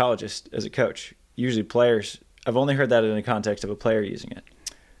sports psychologist as a coach. Usually players, I've only heard that in the context of a player using it.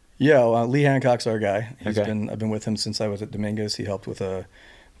 Yeah, well, Lee Hancock's our guy. I've been with him since I was at Dominguez. He helped with one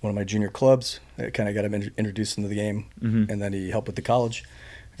of my junior clubs. It kind of got him introduced into the game, and then he helped with the college,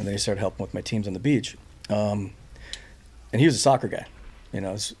 and then he started helping with my teams on the beach. And he was a soccer guy. You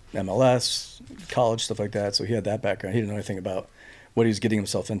know, it's MLS, college, stuff like that. So he had that background. He didn't know anything about what he was getting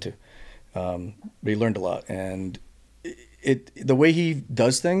himself into. But he learned a lot. And the way he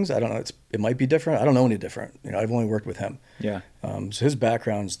does things, I don't know, it might be different. I don't know any different. You know, I've only worked with him. Yeah. So his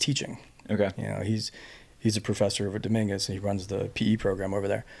background is teaching. Okay. You know, he's a professor over at Dominguez, and he runs the PE program over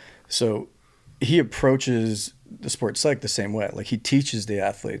there. So he approaches the sports psych the same way. Like he teaches the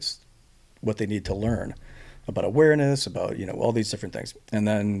athletes what they need to learn about awareness, about, you know, all these different things. And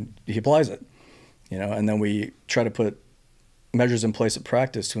then he applies it, you know, and then we try to put measures in place at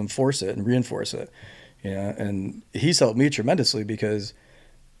practice to enforce it and reinforce it. You know, and he's helped me tremendously because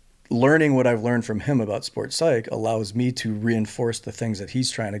learning what I've learned from him about sports psych allows me to reinforce the things that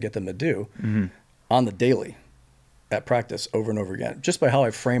he's trying to get them to do on the daily at practice over and over again, just by how I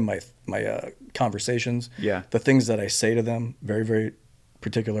frame my conversations, the things that I say to them, very, very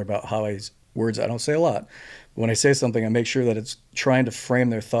particular about how words I don't say a lot. But when I say something, I make sure that it's trying to frame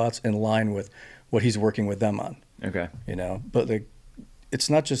their thoughts in line with what he's working with them on. Okay. You know, but like, it's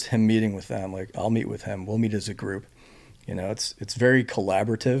not just him meeting with them. Like I'll meet with him, we'll meet as a group. You know, it's very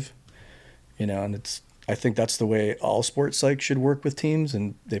collaborative, you know, and I think that's the way all sports psych should work with teams,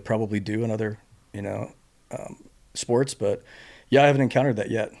 and they probably do in other, you know, sports. But yeah, I haven't encountered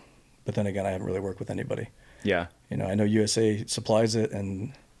that yet. But then again, I haven't really worked with anybody. Yeah. You know, I know USA supplies it,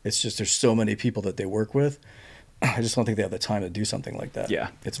 and it's just there's so many people that they work with. I just don't think they have the time to do something like that. Yeah.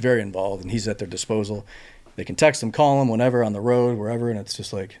 It's very involved, and he's at their disposal. They can text him, call him whenever, on the road, wherever, and it's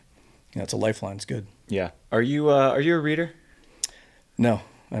just like, you know, it's a lifeline. It's good. Yeah. Are you a reader? No,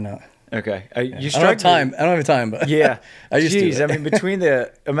 I'm not. Okay. I don't have time. I don't have time, but yeah. I used to. I mean, between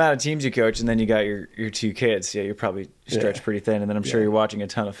the amount of teams you coach and then you got your two kids, yeah, you're probably stretched pretty thin. And then I'm sure you're watching a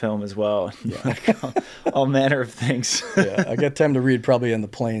ton of film as well. Yeah. Like all manner of things. Yeah. I got time to read probably in the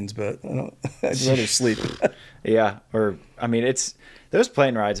planes, but I'd rather sleep. Yeah. Or, I mean, it's those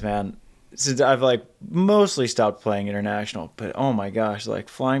plane rides, man. Since I've like mostly stopped playing international, but oh my gosh, like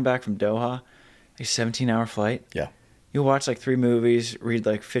flying back from Doha, a 17-hour flight. Yeah. You watch like 3 movies, read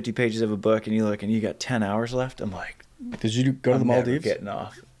like 50 pages of a book, and you look and you got 10 hours left. I'm like, did you go to the Maldives? Getting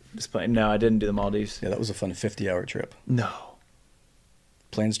off this plane. No, I didn't do the Maldives. Yeah, that was a fun 50-hour trip. No.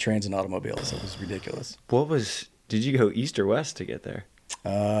 Planes, trains, and automobiles. That was ridiculous. Did you go east or west to get there?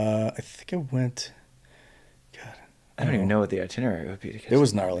 I think I went. God, I don't even know what the itinerary would be. It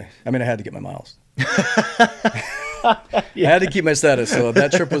was gnarly. I mean, I had to get my miles. I had to keep my status, so if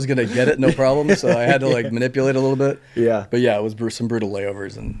that trip was going to get it, no problem. So I had to like manipulate a little bit. Yeah. But yeah, it was some brutal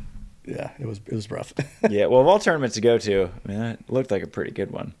layovers, and yeah, it was rough. Yeah. Well, of all tournaments to go to, I mean, it looked like a pretty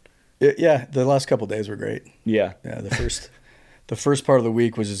good one. Yeah. The last couple of days were great. Yeah. Yeah. The first part of the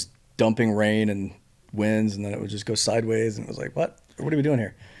week was just dumping rain and winds, and then it would just go sideways, and it was like, what are we doing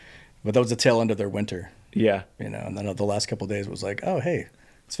here? But that was the tail end of their winter. Yeah. You know, and then the last couple of days was like, oh, hey,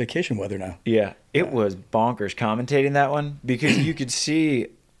 it's vacation weather now. Yeah. It was bonkers commentating that one, because you could see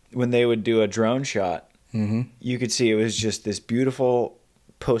when they would do a drone shot, you could see it was just this beautiful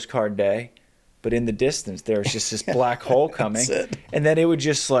postcard day, but in the distance there was just this black hole coming, and then it would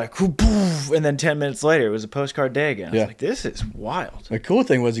just like, and then 10 minutes later it was a postcard day again. I was like, this is wild. The cool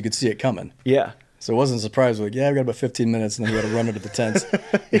thing was you could see it coming. Yeah. So it wasn't a surprise. Like, yeah, we got about 15 minutes, and then we got to run into the tents.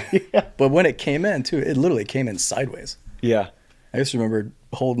 Yeah. But when it came in, too, it literally came in sideways. Yeah. I just remember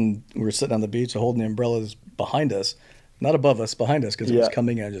we were sitting on the beach, holding the umbrellas behind us, not above us, behind us, because it was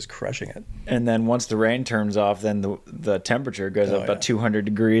coming in and just crushing it. And then once the rain turns off, then the temperature goes up about 200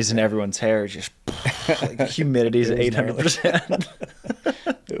 degrees, and everyone's hair is just like humidity's at 800%.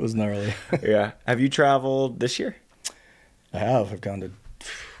 It was gnarly. Yeah. Have you traveled this year? I have. I've gone to,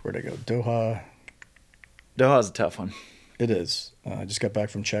 where'd I go? Doha. Doha's a tough one. It is. I just got back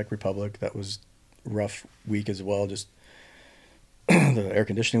from Czech Republic. That was a rough week as well. Just the air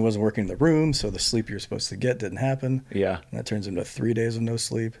conditioning wasn't working in the room, so the sleep you're supposed to get didn't happen. Yeah. And that turns into 3 days of no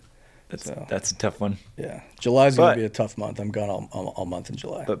sleep. That's a tough one. Yeah. July's going to be a tough month. I'm gone all month in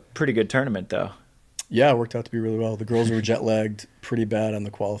July. But pretty good tournament, though. Yeah, it worked out to be really well. The girls were jet-lagged pretty bad on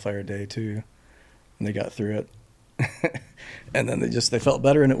the qualifier day, too. And they got through it. And then they felt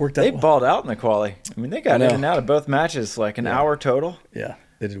better, and it worked out well. They balled out in the quali. I mean, they got in and out of both matches, like an hour total. Yeah,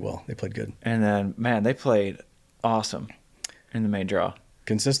 they did well. They played good. And then, man, they played awesome in the main draw.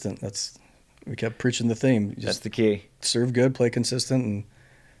 Consistent. We kept preaching the theme. That's the key. Serve good, play consistent, and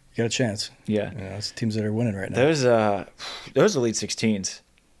you got a chance. Yeah. You know, it's teams that are winning right now. Those Elite 16s.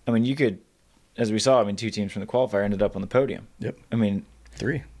 I mean, you could, as we saw, 2 teams from the qualifier ended up on the podium. Yep.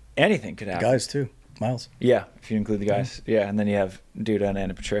 3. Anything could happen. The guys, too. Miles. Yeah, if you include the guys. Yeah, and then you have Duda and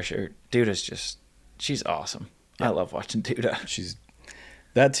Anna Patricia. Duda's she's awesome. Yeah. I love watching Duda.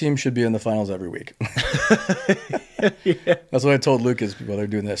 That team should be in the finals every week. Yeah. That's what I told Lucas while they're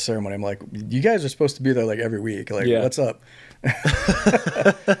doing this ceremony. I'm like, you guys are supposed to be there like every week. Like, what's up?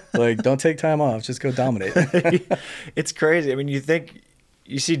 Like, don't take time off. Just go dominate. It's crazy. I mean, you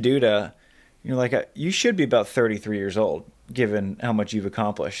see Duda, you're like, you should be about 33 years old, given how much you've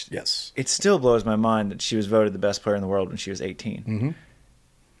accomplished. Yes. It still blows my mind that she was voted the best player in the world when she was 18.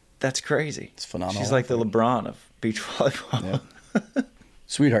 That's crazy. It's phenomenal. She's like the LeBron of beach volleyball. Yeah.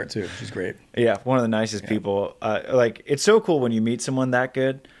 Sweetheart too. She's great. Yeah, one of the nicest people. Like, it's so cool when you meet someone that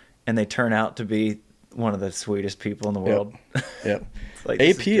good and they turn out to be one of the sweetest people in the world. Yep. Like,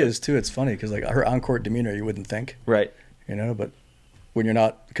 AP is too. It's funny because like her on-court demeanor, you wouldn't think, right? You know, but when you're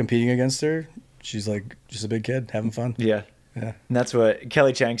not competing against her, she's like just a big kid having fun. Yeah, yeah. And that's what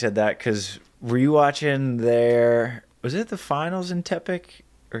Kelly Chang said that because were you watching their? Was it the finals in Tepic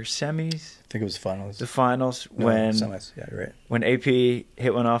or semis? I think it was finals. The finals no, when semis. Yeah, you're right. When AP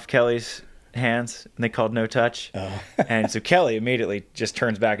hit one off Kelly's hands and they called no touch. Oh. And so Kelly immediately just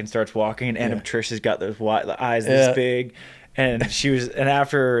turns back and starts walking, and Anna Patricia's got those wide eyes this big, and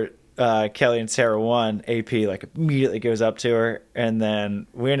after Kelly and Sarah won, AP like immediately goes up to her, and then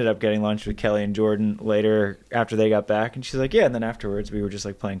we ended up getting lunch with Kelly and Jordan later after they got back, and she's like, yeah, and then afterwards we were just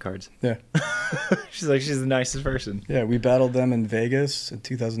like playing cards. Yeah. She's like, she's the nicest person. Yeah, we battled them in Vegas in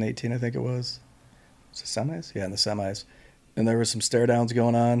 2018, I think it was. Was it semis? Yeah, in the semis. And there were some stare downs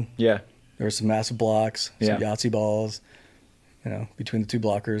going on. Yeah. There were some massive blocks, some Yahtzee balls, you know, between the two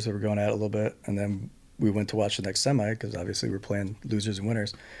blockers that were going at it a little bit. And then we went to watch the next semi because obviously we're playing losers and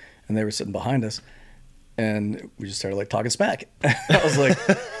winners. And they were sitting behind us. And we just started like talking smack. I was like,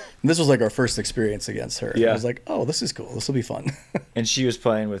 this was like our first experience against her. Yeah. I was like, oh, this is cool. This will be fun. And she was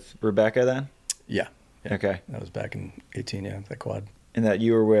playing with Rebecca then? Yeah. Okay. That was back in 18, yeah, that quad. And that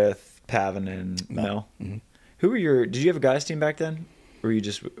you were with Pavin and Mel? Mm-hmm. Who were did you have a guys team back then? Or were you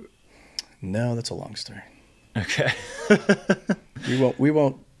just... No, that's a long story. Okay. we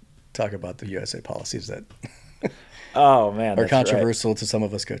won't talk about the USA policies that oh man, are controversial to some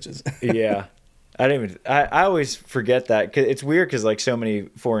of us coaches. Yeah. I always forget that. 'Cause it's weird because like so many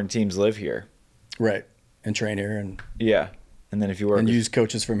foreign teams live here. Right. And train here and yeah. And then if you work and use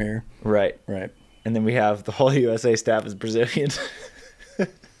coaches from here. Right. Right. And then we have the whole USA staff is Brazilian.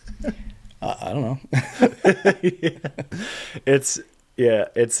 I don't know. It's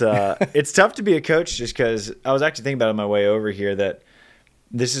tough to be a coach just because I was actually thinking about it on my way over here that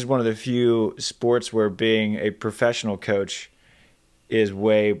this is one of the few sports where being a professional coach is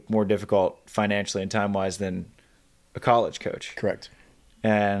way more difficult financially and time wise than a college coach. Correct.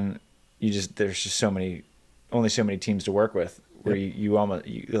 And there's just only so many teams to work with where you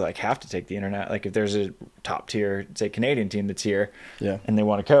like have to take the internet. Like if there's a top tier, say Canadian team that's here and they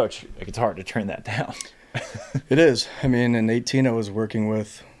want to coach, like it's hard to turn that down. It is. I mean, in 18, I was working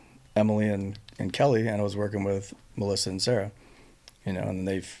with Emily and Kelly, and I was working with Melissa and Sarah. You know, and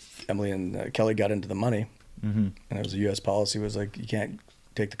Emily and Kelly got into the money, and it was a U.S. policy was like you can't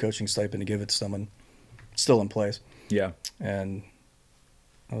take the coaching stipend and give it to someone still in place. Yeah. And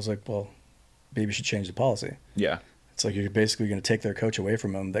I was like, well, maybe you should change the policy. Yeah. It's like you're basically going to take their coach away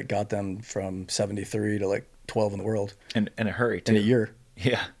from them that got them from 73 to like 12 in the world. In a hurry, too. In a year.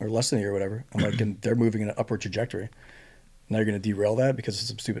 Yeah. Or less than a year or whatever. I'm like, and they're moving in an upward trajectory. Now you're going to derail that because of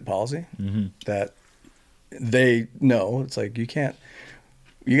some stupid policy that they know. It's like, you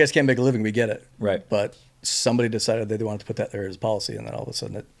guys can't make a living. We get it. Right. But somebody decided they wanted to put that there as policy, and then all of a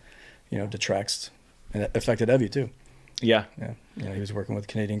sudden it, detracts. And it affected Evie, too. Yeah. Yeah. He was working with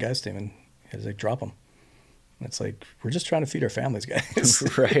the Canadian guys team, and he had to like drop them. And it's like, we're just trying to feed our families, guys.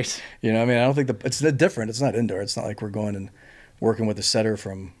 Right. I mean, I don't think it's different. It's not indoor. It's not like we're going and working with a setter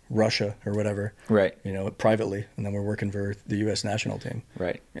from Russia or whatever. Right. Privately, and then we're working for the U.S. national team.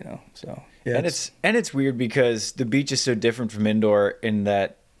 Right. So yeah. And it's weird because the beach is so different from indoor in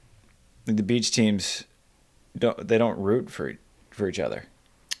that the beach teams don't root for each other.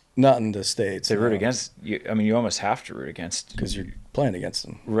 Not in the States. They root against you. I mean, you almost have to root against because you're playing against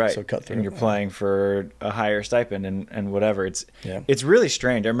them. Right. So cutthroat. And you're playing for a higher stipend and whatever. It's really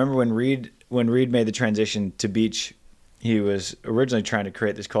strange. I remember when Reed made the transition to beach, he was originally trying to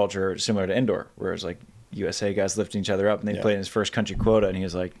create this culture similar to indoor, where it's like USA guys lifting each other up, and they played in his first country quota, and he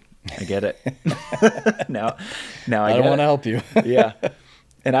was like, I get it. now I don't want to help you. Yeah.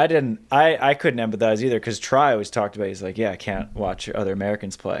 And I couldn't empathize either because Tri always talked about, he's like, yeah, I can't watch other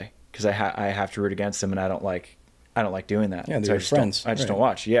Americans play because I have to root against them, and I don't like doing that. Yeah, they're friends. I just don't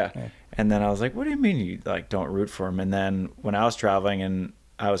watch. Yeah. And then I was like, what do you mean you like don't root for them? And then when I was traveling and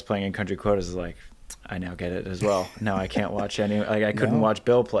I was playing in country quotas, I was like, I now get it as well. Now I can't watch I couldn't watch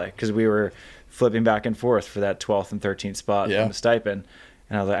Bill play because we were flipping back and forth for that 12th and 13th spot on the stipend.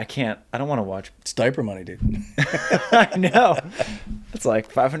 And I was like, I don't want to watch. It's diaper money, dude. I know. It's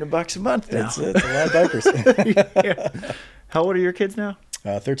like $500 a month now. It's a lot of diapers. Yeah. How old are your kids now?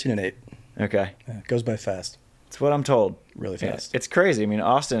 13 and 8. Okay. Yeah, it goes by fast. It's what I'm told. Really fast. Yeah, it's crazy. I mean,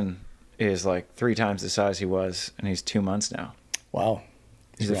 Austin is like 3 times the size he was, and he's 2 months now. Wow.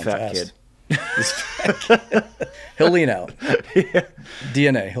 He's a fat kid. He'll lean out. Yeah.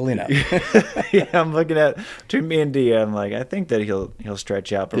 DNA, he'll lean out. Yeah, I'm looking at between me and D. I'm like, I think that he'll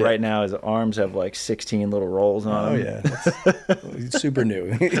stretch out, but Yeah. right now his arms have like 16 little rolls on him. Yeah, he's super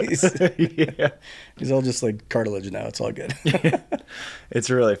new. Yeah. He's all just like cartilage now. It's all good. It's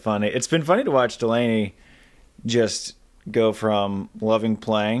really funny. It's been funny to watch Delaney just go from loving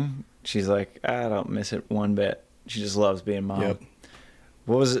playing. She's like, I don't miss it one bit. She just loves being mom. Yep.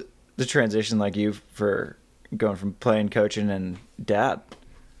 What was the transition like you for going from playing, coaching, and dad?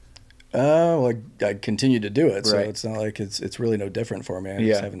 Well, I continue to do it, so Right. it's not like it's really no different for me. I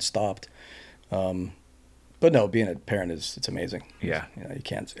Yeah. just haven't stopped. But no, being a parent it's amazing. Yeah. You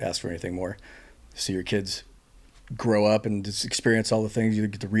can't ask for anything more. See your kids grow up and just experience all the things. You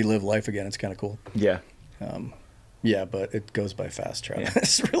get to relive life again. It's kind of cool. Yeah. Yeah, but it goes by fast, Travis. Yeah.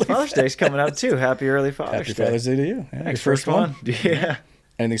 It's really Father's Day's coming up too. Happy early Father's Happy Day. Father's Day to you. Yeah, Thanks, your first one. Yeah.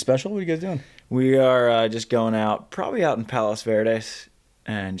 Anything special? What are you guys doing? We are just going out, probably out in Palos Verdes,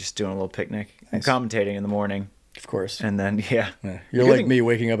 and just doing a little picnic. Nice. I'm commentating in the morning, Of course. and then yeah. You're Good like thing- me,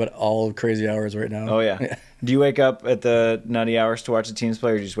 waking up at all crazy hours right now. Oh yeah. Do you wake up at the nutty hours to watch the teams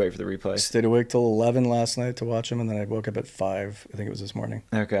play, or do you just wait for the replays? Stayed awake till 11 last night to watch them, and then I woke up at 5. I think it was this morning.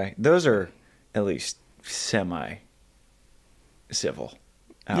 Okay, those are at least semi-civil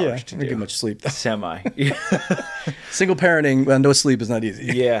hours to I didn't do. get much sleep. Semi. Single parenting, no sleep is not easy.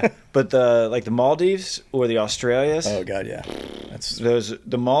 Yeah, but the Maldives or the Australias. Oh God, yeah. That's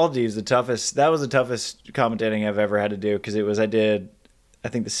The Maldives, the toughest. That was the toughest commentating I've ever had to do because I think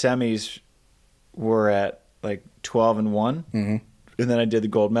the semis were at like 12-1, and then I did the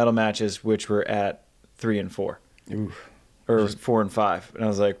gold medal matches, which were at 3-4, oof. or 4-5, and I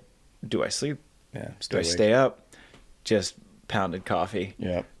was like, do I sleep? Yeah. Do I stay up? Just pounded coffee.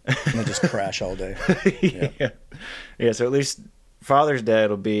 Yeah. And then just crash all day. Yeah. So at least Father's Day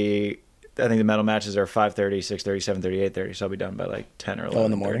it'll be. I think the medal matches are 5:30, 6:30, 7:30, 8:30. So I'll be done by like 10 or 11. Oh,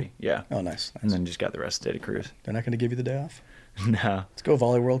 in the morning? Yeah. Oh, nice. And then just got the rest of the day to cruise. They're not going to give you the day off. No. Let's go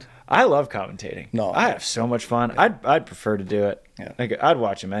Volley World. I love commentating. No. I have so much fun. I'd prefer to do it. Yeah. Like I'd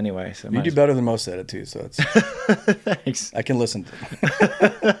watch them anyway. So You do better than most at it too, so it's Thanks. I can listen to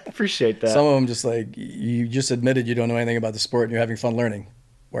them. Appreciate that. Some of them just like you just admitted you don't know anything about the sport and you're having fun learning.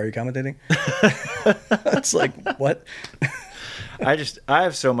 Why are you commentating? It's like what? I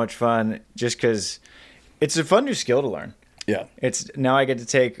have so much fun just because it's a fun new skill to learn. Yeah. It's now I get to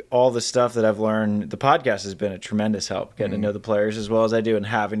take all the stuff that I've learned. The podcast has been a tremendous help getting to know the players as well as I do, and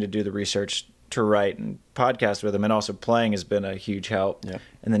having to do the research to write and podcast with them, and also playing has been a huge help. Yeah.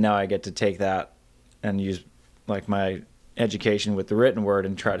 And then now I get to take that and use like my education with the written word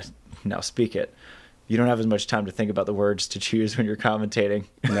and try to now speak it. You don't have as much time to think about the words to choose when you're commentating.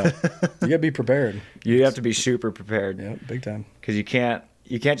 No. You gotta be prepared. You have to be super prepared. Yeah, big time. Because you can't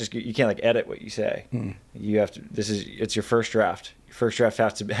like edit what you say. You have to. It's your first draft. Your first draft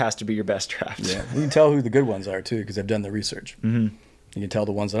has to be your best draft. Yeah, you can tell who the good ones are too because I've done the research. You can tell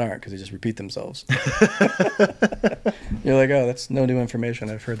the ones that aren't because they just repeat themselves. You're like, oh, that's no new information.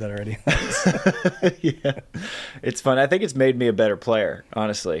 I've heard that already. Yeah, it's fun. I think it's made me a better player,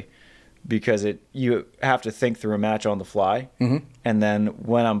 honestly, because you have to think through a match on the fly, and then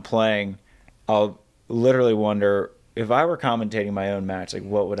when I'm playing, I'll literally wonder, if I were commentating my own match, like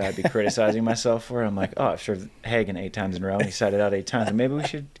what would I be criticizing myself for? I'm like, oh, I've served Hagen 8 times in a row, and he sat it out 8 times, and maybe we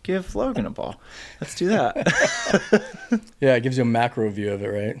should give Logan a ball. Let's do that. Yeah, it gives you a macro view of it,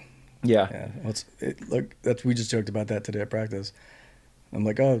 right? Yeah. Yeah. Well, we just joked about that today at practice. I'm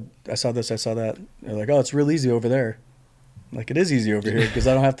like, oh, I saw this, I saw that. They're like, oh, it's real easy over there. I'm like, it is easy over here because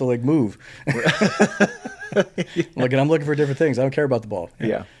I don't have to like move. Like, and I'm looking for different things. I don't care about the ball.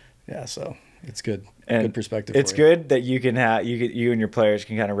 Yeah. Yeah. So it's good. And good perspective. It's for you. good that you and your players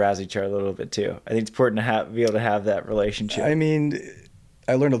can kind of razz each other a little bit too. I think it's important to be able to have that relationship. I mean,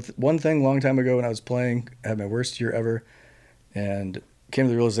 I learned one thing a long time ago when I was playing. I had my worst year ever, and came to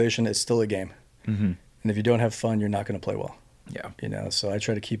the realization it's still a game. And if you don't have fun, you're not going to play well. Yeah. So I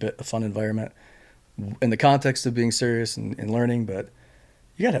try to keep it a fun environment in the context of being serious and learning, but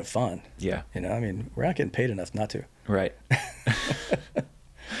you got to have fun. Yeah. I mean, we're not getting paid enough not to. Right.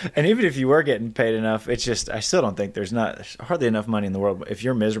 And even if you were getting paid enough, it's just, I still don't think there's hardly enough money in the world. If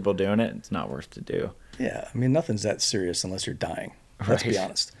you're miserable doing it, it's not worth to do. Yeah. I mean, nothing's that serious unless you're dying. Let's be Right.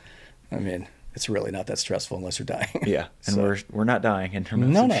 honest. I mean, it's really not that stressful unless you're dying. Yeah. And So- we're not dying in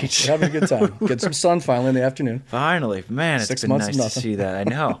Hermosa No, Beach. we're having a good time. Get some sun finally in the afternoon. Finally. Man, it's 6 been months nice of to nothing. see that. I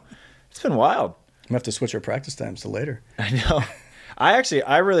know. It's been wild. I'm gonna have to switch our practice times to later. I know.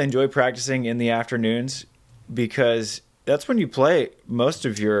 I really enjoy practicing in the afternoons because that's when you play most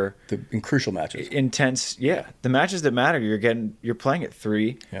of your in crucial matches. Intense, the matches that matter. You're playing at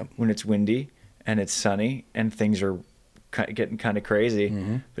 3 when it's windy and it's sunny and things are getting kind of crazy.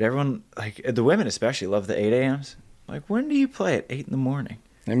 But everyone, like the women especially, love the 8 a.m.s. Like, when do you play at 8 in the morning?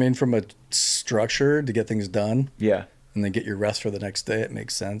 I mean, from a structure to get things done, and then get your rest for the next day, it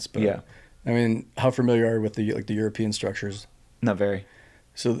makes sense. But I mean, how familiar are you with the European structures? Not very.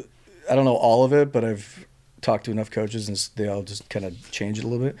 So I don't know all of it, but I've talked to enough coaches and they all just kind of change it a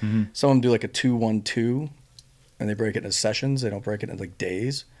little bit. Some of them do like a 2-1-2, and they break it into sessions. They don't break it into like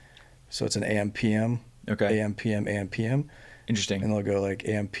days. So it's an AM PM, AM PM, AM PM. Interesting. And they'll go like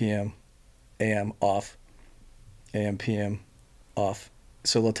AM PM, AM off, AM PM off.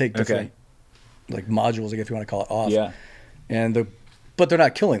 So they'll take different like modules, if you want to call it, off. And but they're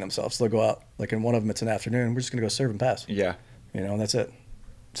not killing themselves. They'll go out, like in one of them, it's an afternoon. We're just going to go serve and pass. And that's it.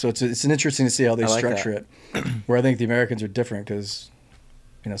 So it's an interesting to see how they structure it. Where I think the Americans are different because,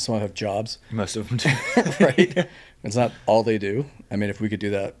 some have jobs. Most of them do. Right? It's not all they do. I mean, if we could do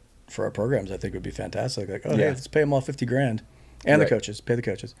that for our programs, I think it would be fantastic. Like, hey, let's pay them all $50,000. And the coaches. Pay the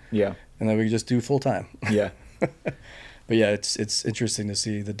coaches. And then we could just do full time. But it's interesting to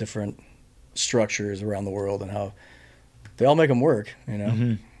see the different structures around the world and how they all make them work,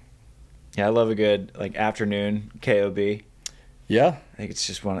 I love a good afternoon KOB. I think it's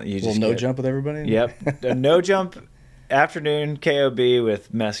just one of you. Just no jump with everybody. A no jump afternoon KOB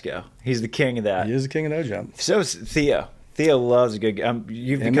with Mesco. He's the king of that. He is the king of no jump. So is Theo. Theo loves a good.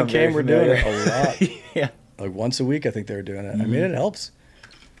 You've become very we're familiar. doing it a lot. Like once a week, I think they were doing it. I mean, it helps.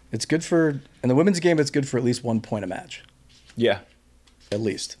 It's good in the women's game. It's good for at least 1 point a match. At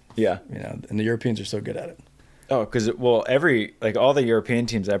least. And the Europeans are so good at it. Oh, because all the European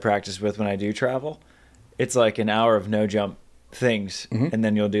teams I practice with when I do travel, it's like an hour of no jump things, and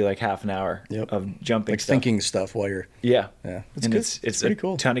then you'll do like half an hour of jumping, like thinking stuff while you're it's good. It's pretty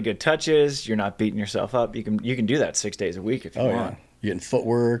cool. Ton of good touches. You're not beating yourself up. You can do that 6 days a week if you want. You're getting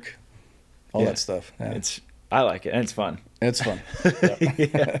footwork, all that stuff. I like it, and it's fun. It's fun.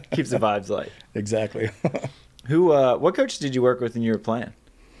 Keeps the vibes light. Exactly. What coaches did you work with when you were playing?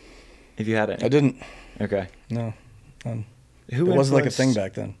 If you had any? I didn't. Okay. No. It wasn't like a thing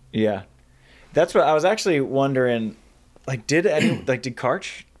back then. That's what I was actually wondering. Like, did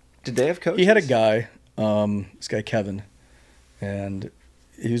Karch? Did they have coaches? He had a guy, this guy Kevin, and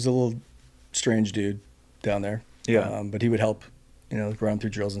he was a little strange dude down there. But he would help, run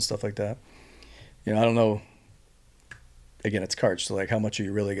through drills and stuff like that. I don't know. Again, it's Karch, so like, how much are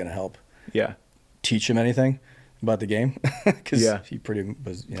you really going to help? Teach him anything about the game? Because he pretty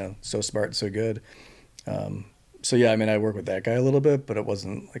was, so smart and so good. So I mean, I worked with that guy a little bit, but it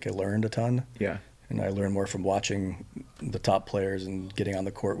wasn't like I learned a ton. And I learned more from watching the top players and getting on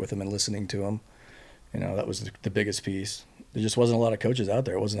the court with them and listening to them. That was the biggest piece. There just wasn't a lot of coaches out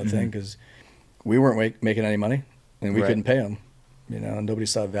there. It wasn't a thing because we weren't making any money and we couldn't pay them. And nobody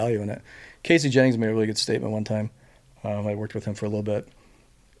saw value in it. Casey Jennings made a really good statement one time. I worked with him for a little bit,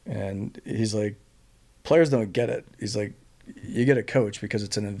 and he's like, players don't get it. He's like, you get a coach because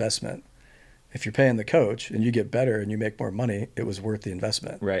it's an investment. If you're paying the coach and you get better and you make more money, it was worth the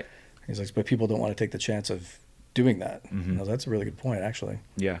investment. He's like, but people don't want to take the chance of doing that. That's a really good point, actually.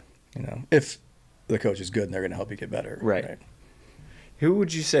 If the coach is good and they're going to help you get better. Right. Who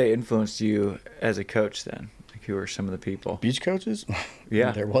would you say influenced you as a coach then? Like, who are some of the people? Beach coaches?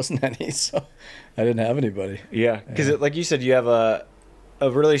 There wasn't any, so I didn't have anybody. Because like you said, you have a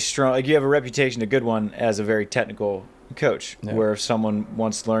really strong, you have a reputation, a good one, as a very technical coach, where if someone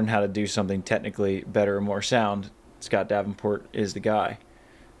wants to learn how to do something technically better or more sound, Scott Davenport is the guy.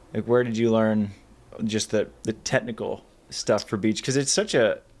 Like, where did you learn just the technical stuff for beach? Because it's such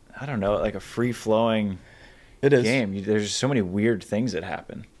a, I don't know, like a free-flowing game. There's so many weird things that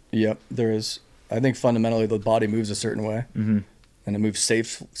happen. There is. I think fundamentally the body moves a certain way, and it moves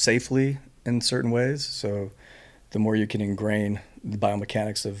safely in certain ways. So the more you can ingrain the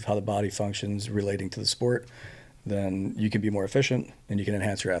biomechanics of how the body functions relating to the sport, then you can be more efficient and you can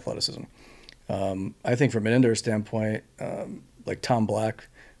enhance your athleticism. I think from an indoor standpoint, like Tom Black,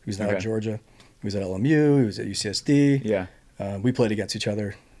 who's now at Georgia, he was at LMU, he was at UCSD. We played against each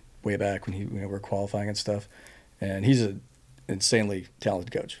other way back when we were qualifying and stuff. And he's an insanely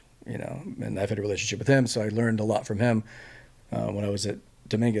talented coach, and I've had a relationship with him, so I learned a lot from him. When I was at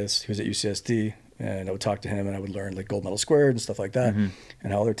Dominguez, he was at UCSD, and I would talk to him and I would learn like gold medal squared and stuff like that, and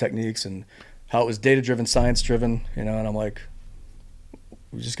how their techniques and how it was data-driven, science-driven, and I'm like,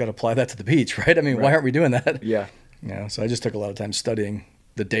 we just got to apply that to the beach, right? I mean, why aren't we doing that? So I just took a lot of time studying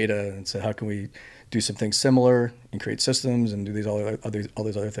the data and said, how can we do some things similar and create systems and do all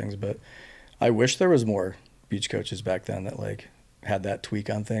these other things? But I wish there was more beach coaches back then that like had that tweak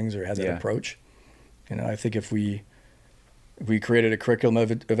on things or had that approach. You know, I think if we created a curriculum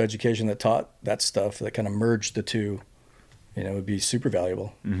of education that taught that stuff, that kind of merged the two, you know, it would be super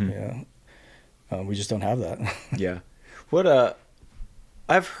valuable. You know, we just don't have that. Yeah. What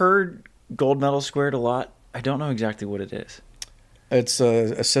I've heard gold medal squared a lot. I don't know exactly what it is. It's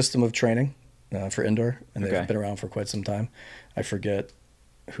a system of training for indoor, and they've been around for quite some time. I forget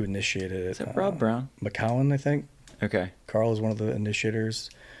who initiated it. Is that Rob Brown? McCowan, I think. Okay. Carl is one of the initiators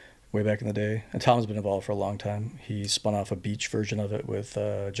way back in the day. And Tom's been involved for a long time. He spun off a beach version of it with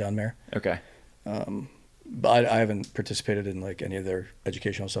John Mayer. Okay. But I haven't participated in like any of their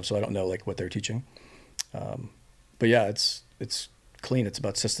educational stuff, so I don't know like what they're teaching. But yeah, it's clean. It's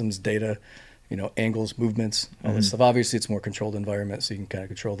about systems, data, you know, angles, movements, all this stuff. Obviously, it's more controlled environment, so you can kind of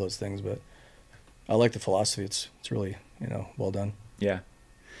control those things. But I like the philosophy. It's really, you know, well done. Yeah.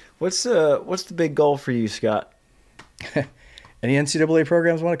 What's the big goal for you, Scott? Any NCAA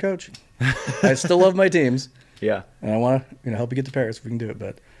programs want to coach? I still love my teams. Yeah. And I want to, you know, help you get to Paris if we can do it.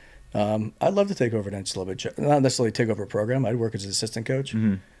 But I'd love to take over an NCAA, not necessarily take over a program. I'd work as an assistant coach.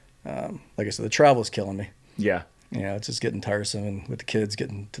 Like I said, the travel is killing me. Yeah. You know, it's just getting tiresome, and with the kids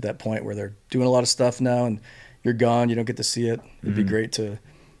getting to that point where they're doing a lot of stuff now, and you're gone, you don't get to see it. It'd be great to,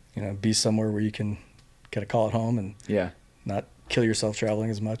 you know, be somewhere where you can kind of call it home and not kill yourself traveling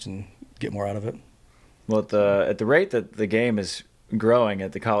as much and get more out of it. Well, at the rate that the game is growing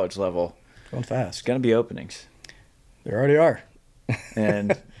at the college level, going fast, it's going to be openings. There already are.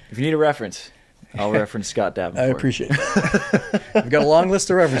 And if you need a reference, I'll reference Scott Davenport. I appreciate it. We've got a long list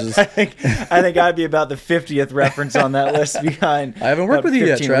of references. I think I'd be about the 50th reference on that list behind. I haven't worked with you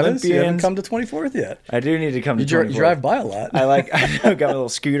yet, Travis. Olympians. You haven't come to 24th yet. I do need to come to 24th. You drive by a lot. I got a little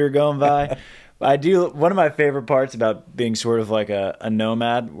scooter going by. I do. One of my favorite parts about being sort of like a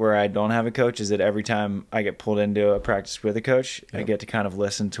nomad where I don't have a coach is that every time I get pulled into a practice with a coach, I get to kind of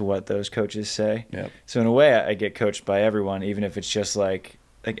listen to what those coaches say. So in a way, I get coached by everyone, even if it's just like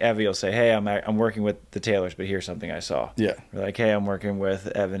Evie will say, "Hey, I'm working with the Taylors, but here's something I saw." Yeah. Or like, "Hey, I'm working with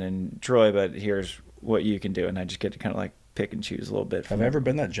Evan and Troy, but here's what you can do," and I just get to kind of like pick and choose a little bit. Have I ever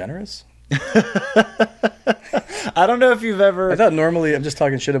been that generous? I don't know if you've ever. I thought normally I'm just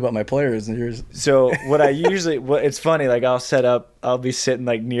talking shit about my players, and yours. So it's funny. Like I'll be sitting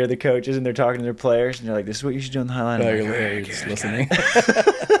like near the coaches, and they're talking to their players, and they're like, "This is what you should do on the highline." You're just listening.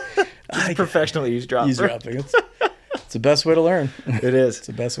 Just professional eavesdropping. Eavesdropping. It's the best way to learn. It is. It's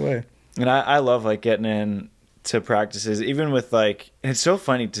the best way. And I love like getting in to practices, even with like, it's so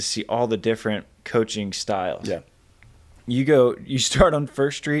funny to see all the different coaching styles. Yeah. You start on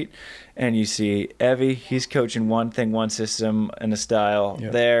First Street and you see Evie, he's coaching one thing, one system and a style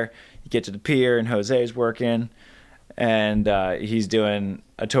there. You get to the pier and Jose's working and he's doing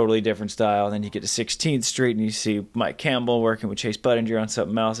a totally different style. Then you get to 16th Street and you see Mike Campbell working with Chase Budinger on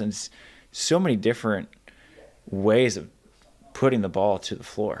something else. And it's so many different ways of putting the ball to the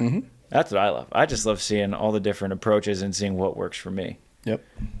floor. That's what I love. I just love seeing all the different approaches and seeing what works for me. Yep.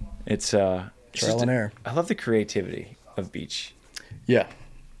 It's trial and error. I love the creativity of beach. Yeah.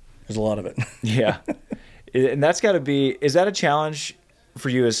 There's a lot of it. Yeah. And that's got to be, is that a challenge for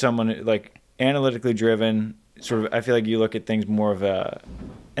you as someone like analytically driven, sort of, I feel like you look at things more of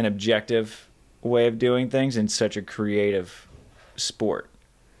an objective way of doing things in such a creative sport?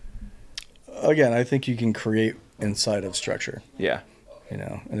 Again, I think you can create inside of structure. Yeah. You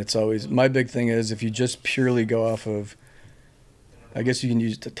know, and it's always, my big thing is if you just purely go off of, I guess you can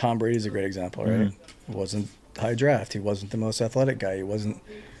use, Tom Brady's a great example, right? He wasn't high draft. He wasn't the most athletic guy. He wasn't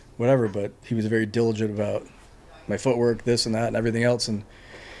whatever, but he was very diligent about my footwork, this and that and everything else.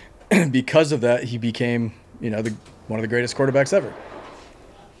 And because of that, he became, you know, one of the greatest quarterbacks ever.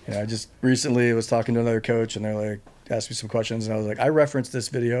 You know, I just recently was talking to another coach and they're like, asked me some questions and I was like, I referenced this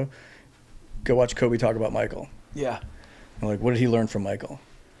video. Go watch Kobe talk about Michael. Yeah. I'm like, what did he learn from Michael?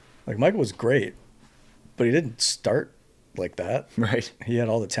 Like, Michael was great, but he didn't start like that. Right. He had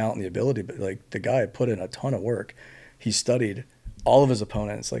all the talent and the ability, but like the guy put in a ton of work. He studied all of his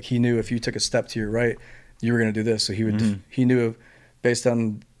opponents. Like he knew if you took a step to your right, you were going to do this. So he would, he knew based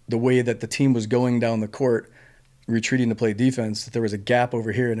on the way that the team was going down the court, retreating to play defense, that there was a gap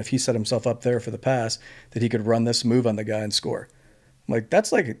over here. And if he set himself up there for the pass, that he could run this move on the guy and score. Like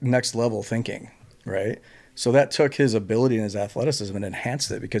that's like next level thinking, right? So that took his ability and his athleticism and enhanced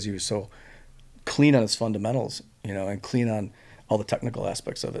it because he was so clean on his fundamentals, you know, and clean on all the technical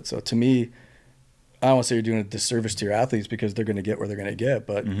aspects of it. So to me, I don't want to say you're doing a disservice to your athletes because they're going to get where they're going to get,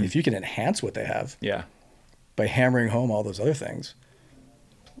 but if you can enhance what they have by hammering home all those other things,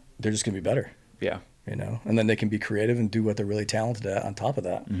 they're just going to be better. Yeah. You know, and then they can be creative and do what they're really talented at on top of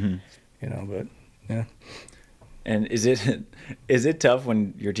that, you know, but yeah. And is it tough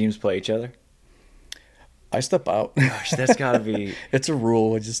when your teams play each other? I step out. Gosh, that's got to be. It's a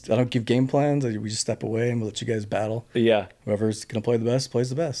rule. I don't give game plans. We just step away and we'll let you guys battle. Yeah. Whoever's gonna play the best plays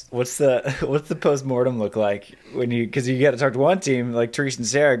the best. What's the post-mortem look like when because you got to talk to one team like Terese and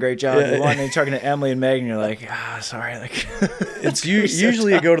Sarah, great job. Yeah. One, and you're talking to Emily and Megan, you're like, sorry, like. It's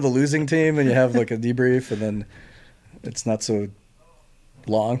usually you go to the losing team and you have like a debrief, and then it's not so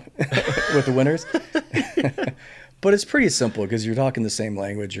long with the winners. But it's pretty simple because you're talking the same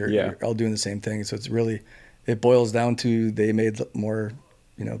language. You're all doing the same thing. So it boils down to they made more,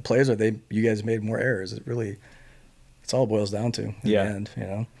 plays, or you guys made more errors. It's all it boils down to in the end,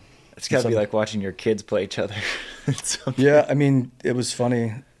 It's got to be like watching your kids play each other. Yeah, I mean, it was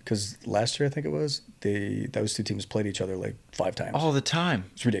funny because last year I think it was those two teams played each other like 5 times. All the time.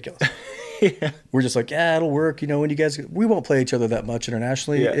 It's ridiculous. Yeah. We're just like, it'll work. When we won't play each other that much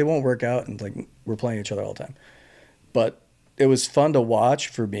internationally. Yeah. It won't work out, and like we're playing each other all the time. But it was fun to watch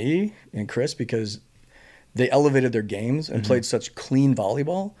for me and Chris because they elevated their games and played such clean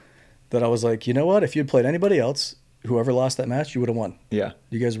volleyball that I was like, you know what? If you'd played anybody else, whoever lost that match, you would have won. Yeah.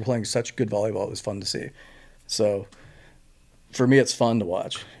 You guys were playing such good volleyball. It was fun to see. So for me, it's fun to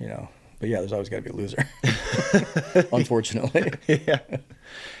watch, But yeah, there's always got to be a loser, unfortunately. Yeah.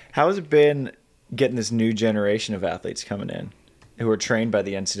 How has it been getting this new generation of athletes coming in who are trained by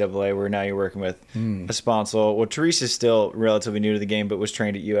the NCAA, where now you're working with a Sponcil? Well, Terese is still relatively new to the game, but was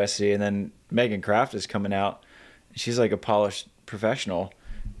trained at USC. And then Megan Kraft is coming out. She's like a polished professional.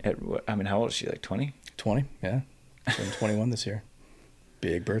 How old is she? Like 20? 20, yeah. She's 21 this year.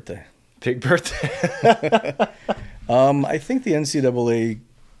 Big birthday. Big birthday. I think the NCAA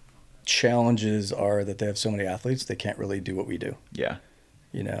challenges are that they have so many athletes, they can't really do what we do. Yeah.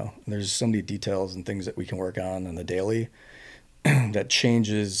 There's so many details and things that we can work on in the daily that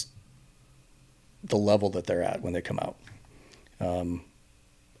changes the level that they're at when they come out.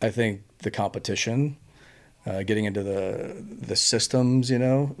 I think the competition, getting into the systems,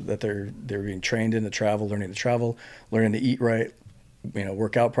 that they're being trained in, learning to travel, learning to eat right,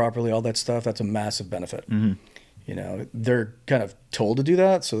 work out properly, all that stuff, that's a massive benefit. Mm-hmm. They're kind of told to do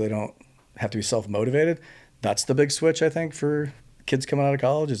that so they don't have to be self-motivated. That's the big switch, I think, for kids coming out of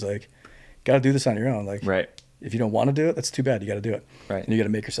college is like, got to do this on your own. Like, right. If you don't want to do it, that's too bad. You got to do it. Right. And you got to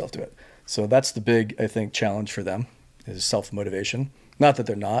make yourself do it. So that's the big, I think, challenge for them is self-motivation. Not that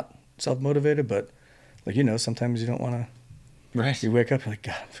they're not self-motivated, but like, sometimes you don't want to. Right. You wake up, you're like,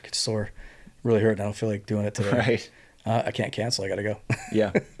 God, I'm fucking sore. Really hurt. I don't feel like doing it today. Right. I can't cancel. I got to go.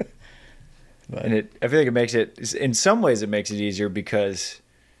 Yeah. But, and I feel like it makes it, in some ways, it makes it easier because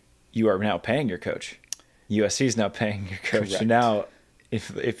you are now paying your coach. USC is now paying your coach. Correct. So now,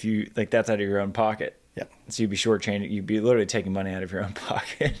 if you like, that's out of your own pocket. Yeah. So you'd be shortchanging. You'd be literally taking money out of your own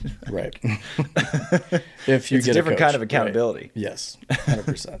pocket. Right. If you it's get a different coach, kind of accountability. Right. Yes.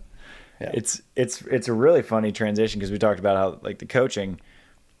 100%. Yeah. It's a really funny transition because we talked about how like the coaching,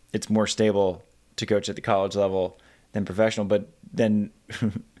 it's more stable to coach at the college level than professional, but then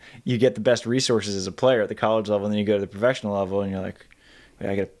you get the best resources as a player at the college level, and then you go to the professional level, and you're like, wait,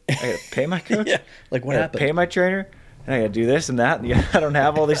 I gotta pay my coach. Yeah. Like what happened? Pay my trainer. And I gotta do this and that. And I don't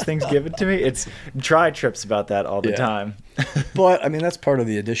have all these things given to me. It's trips about that all the time. But I mean, that's part of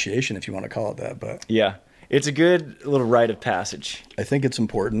the initiation, if you want to call it that. But yeah, it's a good little rite of passage. I think it's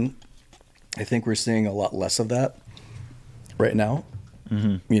important. I think we're seeing a lot less of that right now.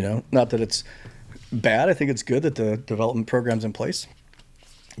 Mm-hmm. Not that it's bad. I think it's good that the development program's in place.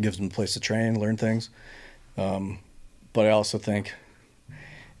 It gives them a place to train, learn things. But I also think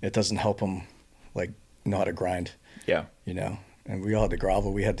it doesn't help them like know how to grind. Yeah. And we all had to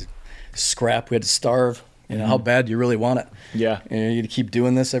grovel. We had to scrap. We had to starve. How bad do you really want it? Yeah. And you keep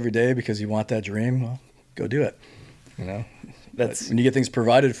doing this every day because you want that dream. Well, go do it. That's when you get things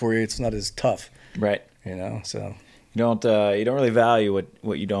provided for you, it's not as tough. Right. So you don't really value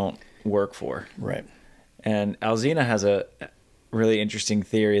what you don't work for. Right. And Alzina has a really interesting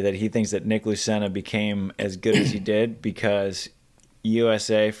theory that he thinks that Nick Lucena became as good as he did because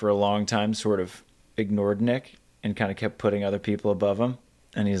USA for a long time sort of ignored Nick and kind of kept putting other people above him.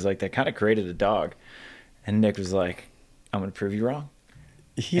 And he's like, that kind of created a dog. And Nick was like, I'm going to prove you wrong.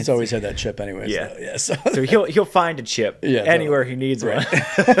 He's always had that chip anyways. Yeah. Though. Yeah. So he'll find a chip anywhere he needs one.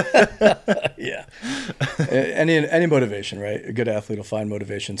 Yeah. Any motivation, right? A good athlete will find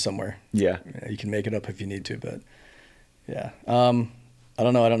motivation somewhere. Yeah. You can make it up if you need to, but yeah. I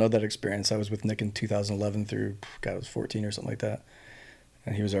don't know. I don't know that experience. I was with Nick in 2011 through, I was 14 or something like that.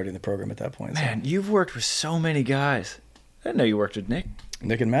 And he was already in the program at that point. Man, you've worked with so many guys. I didn't know you worked with Nick.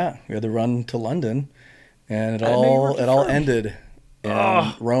 Nick and Matt. We had to run to London, and it all ended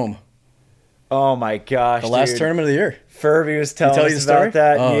in Rome. Oh my gosh, The last dude. tournament of the year. Furby was telling you us the story? about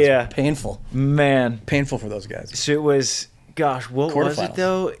that. Oh, yeah. it's painful. Man. Painful for those guys. So it was, gosh, what was it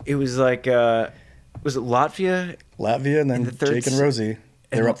though? It was like, was it Latvia? Latvia and then the third Jake and Rosie.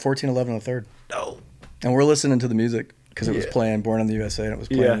 They were up 14-11 in the third. No. And we're listening to the music because it was playing Bourne in the USA and it was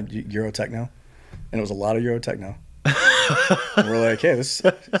playing Euro Techno. And it was a lot of Euro Techno. And we're like, hey, this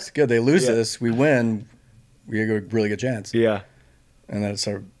is good. They lose this, we win, we have a really good chance. Yeah. And then it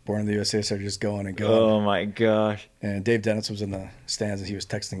started, Bourne in the USA started just going and going. Oh my gosh. And Dave Dennis was in the stands and he was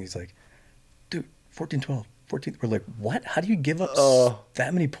texting. He's like, dude, 14-12, 14. We're like, what? How do you give up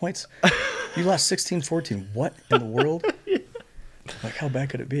that many points? You lost 16-14. What in the world? Like, how bad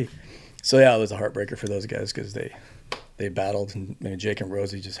could it be? So, yeah, it was a heartbreaker for those guys because they battled. And Jake and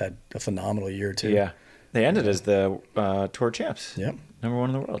Rosie just had a phenomenal year, too. Yeah. They ended as the tour champs. Yep. Number 1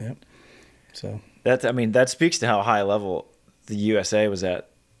 in the world. Yep. So that speaks to how high level the USA was at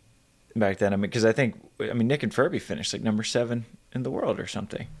back then. Because Nick and Furby finished like number 7 in the world or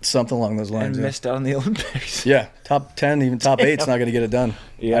something. Something along those lines. And missed out on the Olympics. Yeah. Top 10, even top 8's not going to get it done.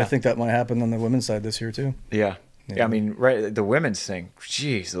 Yeah. I think that might happen on the women's side this year, too. Yeah. Yeah, right. The women's thing.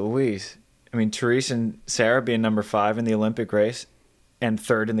 Jeez Louise. Terese and Sarah being number 5 in the Olympic race and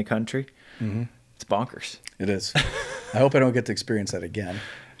 3rd in the country. Mm-hmm. It's bonkers. It is. I hope I don't get to experience that again.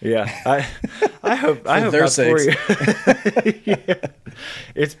 Yeah, I hope not for you. Yeah.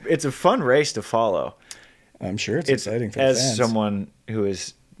 It's a fun race to follow. I'm sure it's exciting for the fans. As someone who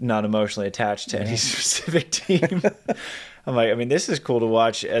is not emotionally attached to any specific team, I'm like, this is cool to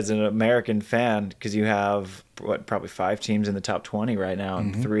watch as an American fan because you have probably 5 teams in the top 20 right now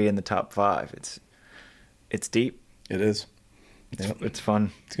and 3 in the top 5. It's deep. It is. It's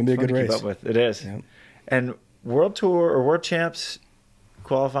fun. It's gonna be a good race. Keep up with. It is. Yep. And World Tour or World Champs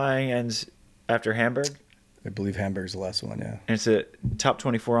qualifying ends after Hamburg. I believe Hamburg's the last one. Yeah. And it's a top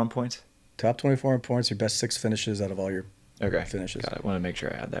 24 on points. Top 24 on points. Your best 6 finishes out of all your finishes. Got it. I want to make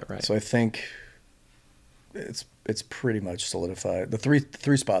sure I had that right. So I think it's pretty much solidified. The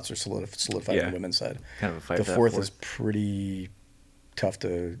three spots are solidified on the women's side. Kind of a fight. The fourth is pretty tough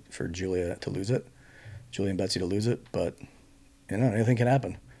for Julia to lose it. Julia and Betsy to lose it, but anything can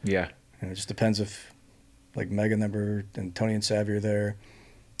happen. Yeah. It just depends if, like, Megan and Tony and Savvy are there.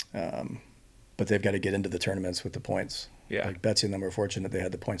 But they've got to get into the tournaments with the points. Yeah. Like Betsy and them were fortunate they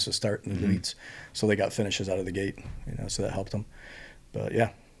had the points to start in the leads. So they got finishes out of the gate, so that helped them. But, yeah.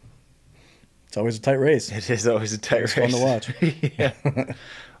 It's always a tight race. It is always a tight race. It's fun to watch. Yeah.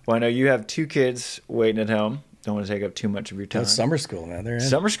 Well, I know you have 2 kids waiting at home. Don't want to take up too much of your time. That's summer school, man. They're in.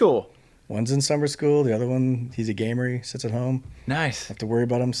 Summer school. One's in summer school. The other one, he's a gamer. He sits at home. Nice. Have to worry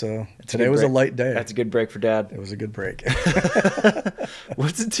about him. So today was a light day. That's a good break for Dad. It was a good break.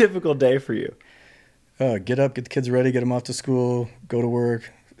 What's a typical day for you? Get up, get the kids ready, get them off to school, go to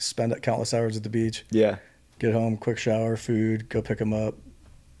work, spend countless hours at the beach. Yeah. Get home, quick shower, food, go pick them up.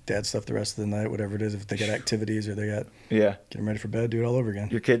 Dad stuff the rest of the night, whatever it is. If they got activities or get them ready for bed, do it all over again.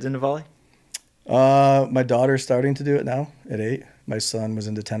 Your kids into volley? My daughter's starting to do it now at 8. My son was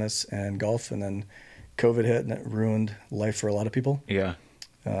into tennis and golf, and then COVID hit, and it ruined life for a lot of people. Yeah.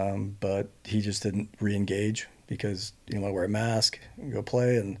 But he just didn't re-engage because you want to wear a mask and go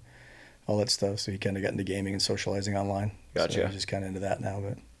play and all that stuff. So he kind of got into gaming and socializing online. Gotcha. So he's just kind of into that now.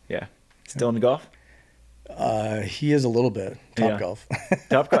 But yeah. Still into golf? He is a little bit. Golf.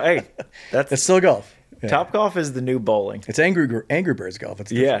 Top golf. Hey, it's still golf. Yeah. Top golf is the new bowling. It's Angry Birds golf.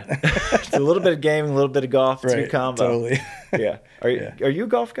 It's it's a little bit of gaming, a little bit of golf. It's a good combo. Totally. Yeah. Are you a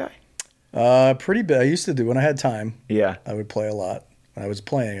golf guy? Pretty big. I used to do when I had time. Yeah. I would play a lot. When I was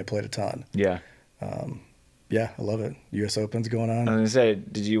playing, I played a ton. Yeah. Yeah, I love it. U.S. Open's going on. I was going to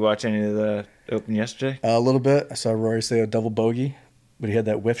say, did you watch any of the Open yesterday? A little bit. I saw Rory say a double bogey, but he had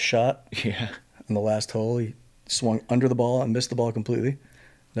that whiff shot. Yeah. On the last hole, he swung under the ball and missed the ball completely.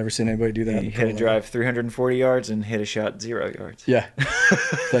 Never seen anybody do that. He hit a drive 340 yards and hit a shot 0 yards. Yeah.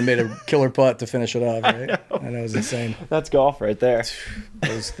 Then made a killer putt to finish it off, right? I know, it was insane. That's golf right there.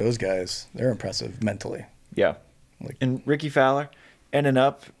 Those guys, they're impressive mentally. Yeah. And Ricky Fowler ending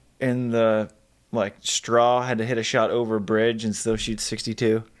up in the straw, had to hit a shot over a bridge and still shoot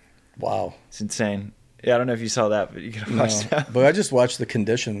 62. Wow. It's insane. Yeah, I don't know if you saw that, but you could have watched that. But I just watched the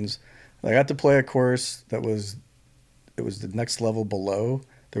conditions. I got to play a course it was the next level below.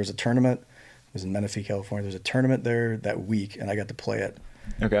 There was a tournament. It was in Menifee, California. There was a tournament there that week, and I got to play it.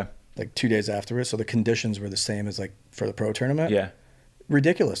 Okay. 2 days afterwards. So the conditions were the same as for the pro tournament. Yeah.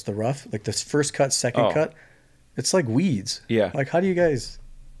 Ridiculous. The rough, this first cut, second cut, it's like weeds. Yeah. How do you guys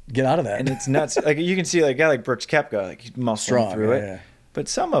get out of that? And it's nuts. You can see a guy like Brooks Koepka, he's muscling through it. Yeah. But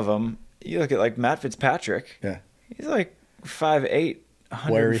some of them, you look at Matt Fitzpatrick. Yeah. He's 5'8",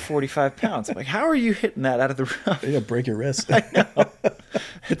 145 pounds. I'm like, how are you hitting that out of the rough? You gotta break your wrist. I know.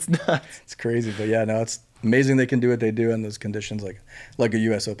 It's nuts. It's crazy, but yeah, no, it's amazing they can do what they do in those conditions, like a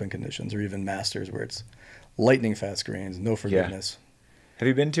U.S. Open conditions or even Masters, where it's lightning fast greens, no forgiveness. Yeah. Have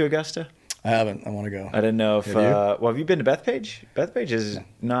you been to Augusta? I haven't. I want to go. I didn't know if. Have you been to Bethpage? Bethpage is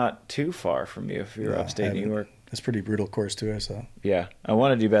not too far from you if you're upstate New York. It's a pretty brutal course too, I saw. Yeah, I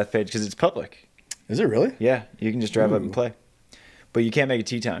want to do Bethpage because it's public. Is it really? Yeah, you can just drive up and play, but you can't make a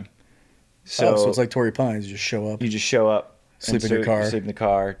tee time. So it's like Torrey Pines. You just show up. You just show up. Sleep in your car. Sleep in the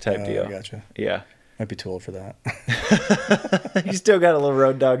car type deal. Gotcha. Yeah. Might be too old for that. You still got a little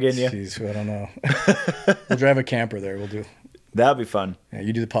road dog in you. Jeez, I don't know. We'll drive a camper there. We'll do. That'd be fun. Yeah,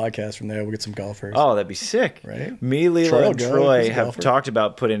 you do the podcast from there. We'll get some golfers. Oh, that'd be sick. Right? Me, Lila, and Troy have talked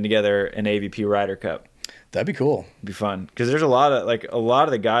about putting together an AVP Ryder Cup. That'd be cool. It'd be fun because there's a lot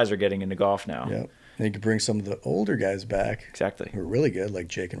of the guys are getting into golf now. Yeah. And you could bring some of the older guys back. Exactly. Who are really good, like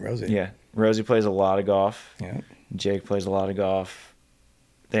Jake and Rosie. Yeah. Rosie plays a lot of golf. Yeah. Jake plays a lot of golf.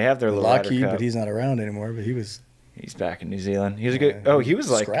 They have their little Ryder Cup. But he's not around anymore. But he's back in New Zealand. He was a good. Oh, he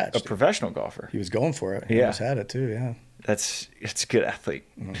was like a professional golfer. He was going for it. He almost had it too. Yeah. It's a good athlete.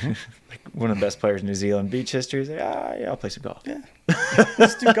 Like one of the best players in New Zealand beach history. He's like, yeah, I'll play some golf. Yeah.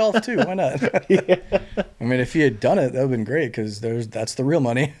 Let's do golf too. Why not? Yeah. I mean, if he had done it, that would have been great because that's the real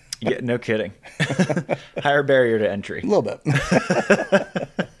money. Yeah, no kidding. Higher barrier to entry. A little bit.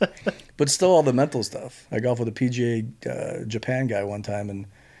 But still all the mental stuff. I golfed with a PGA Japan guy one time, and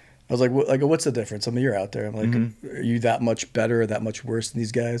I was like, what's the difference? I mean, you're out there. I'm like, are you that much better or that much worse than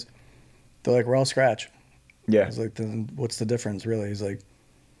these guys? They're like, we're all scratch. Yeah. I was like, then what's the difference, really? He's like,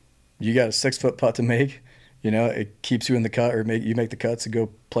 you got a 6-foot putt to make. You know, it keeps you in the cut, or you make the cuts to go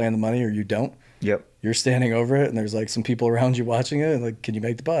play on the money, or you don't. Yep. You're standing over it, and there's like some people around you watching it, and like, can you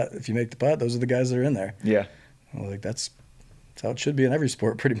make the putt? If you make the putt, those are the guys that are in there. Yeah. I'm like, that's how it should be in every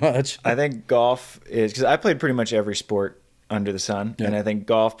sport, pretty much. I think golf is, because I played pretty much every sport under the sun, and I think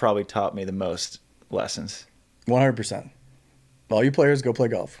golf probably taught me the most lessons. 100%. All you players, go play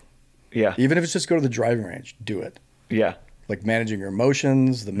golf. Yeah. Even if it's just go to the driving range, do it. Yeah. Like managing your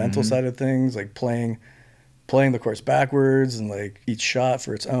emotions, the mental side of things, like playing the course backwards and like each shot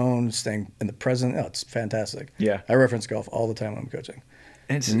for its own, staying in the present. Oh, it's fantastic. Yeah. I reference golf all the time when I'm coaching.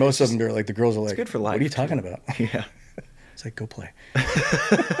 And most of them are like, the girls are like, good for life, what are you talking about? Yeah. It's like, go play.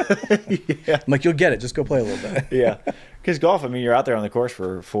 Yeah. I'm like, you'll get it. Just go play a little bit. Yeah. Because golf, I mean, you're out there on the course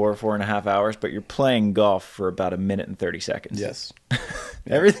for 4.5 hours, but you're playing golf for about 1 minute and 30 seconds. Yes.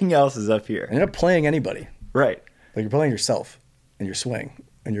 Everything else is up here. And you're not playing anybody. Right. Like, you're playing yourself and your swing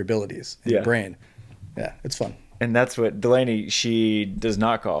and your abilities and your brain. Yeah, it's fun. And that's what Delaney, she does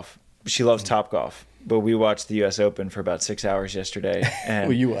not golf. She loves Topgolf. But we watched the U.S. Open for about 6 hours yesterday. And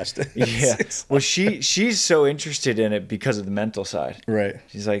well, you watched it. Yeah. Well, she's so interested in it because of the mental side. Right.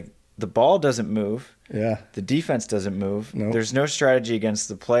 She's like, the ball doesn't move. Yeah. The defense doesn't move. Nope. There's no strategy against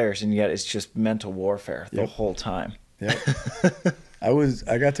the players, and yet it's just mental warfare the whole time. Yep.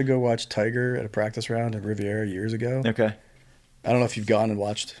 I got to go watch Tiger at a practice round at Riviera years ago. Okay. I don't know if you've gone and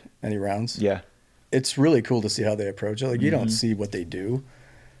watched any rounds. Yeah. It's really cool to see how they approach it. Like, you don't see what they do.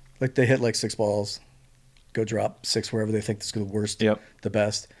 Like, they hit like 6 balls, go drop 6 wherever they think is the worst, the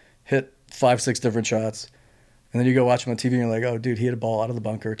best, hit 5, 6 different shots. And then you go watch him on TV and you're like, oh, dude, he hit a ball out of the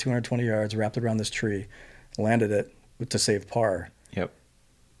bunker, 220 yards, wrapped it around this tree, landed it to save par. Yep.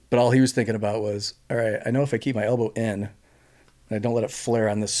 But all he was thinking about was, all right, I know if I keep my elbow in and I don't let it flare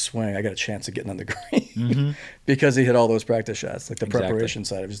on this swing, I got a chance of getting on the green. Because he hit all those practice shots, like the preparation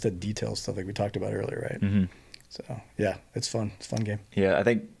side of just the detail stuff like we talked about earlier, right? So, yeah, it's fun. It's a fun game. Yeah, I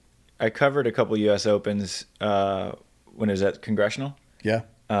think I covered a couple U.S. Opens when it was at Congressional. Yeah.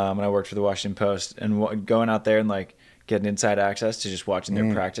 When I worked for the Washington Post, and going out there and like getting inside access to just watching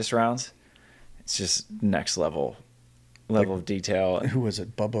their practice rounds, it's just next level of detail. Who was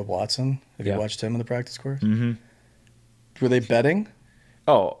it? Bubba Watson? Have you watched him in the practice course? Mm-hmm. Were they betting?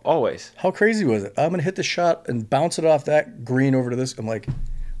 Oh, always. How crazy was it? I'm gonna hit the shot and bounce it off that green over to this. I'm like, what are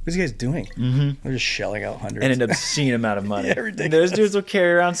these guys doing? They're just shelling out hundreds and an obscene amount of money. Yeah, ridiculous. Those dudes will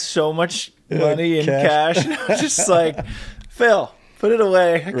carry around so much money and cash. Just like, Phil, put it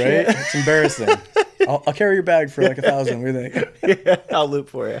away. Right? It's embarrassing. I'll carry your bag for like 1,000. What do you think? Yeah, I'll loop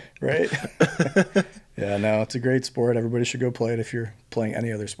for you. Right? Yeah, no, it's a great sport. Everybody should go play it if you're playing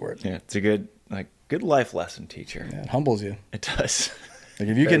any other sport. Yeah, it's a good life lesson teacher. Yeah, it humbles you. It does. Like,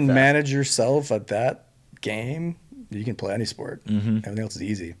 if you can manage yourself at that game, you can play any sport. Everything else is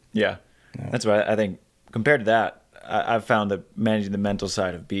easy. Yeah. That's why I think compared to that, I've found that managing the mental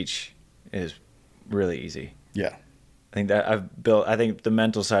side of beach is really easy. Yeah. I think the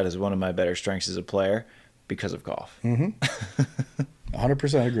mental side is one of my better strengths as a player because of golf.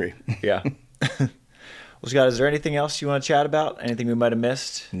 100% agree. Yeah. Well, Scott, is there anything else you want to chat about? Anything we might have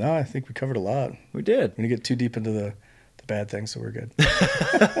missed? No, I think we covered a lot. We did. We didn't get too deep into the bad things, so we're good.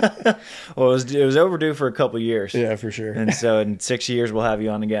 Well, it was overdue for a couple years. Yeah, for sure. And so in 6 years, we'll have you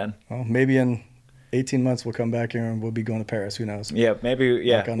on again. Well, maybe in 18 months we'll come back here and we'll be going to Paris. Who knows? Yeah, maybe.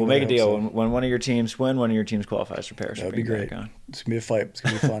 Yeah, we'll make a deal. So. When one of your teams qualifies for Paris. That'd be great. Back on. It's gonna be a fight. It's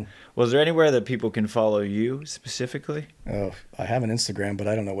gonna be fun. Well, is there anywhere that people can follow you specifically? Oh, I have an Instagram, but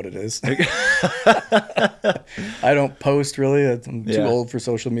I don't know what it is. I don't post really. I'm too old for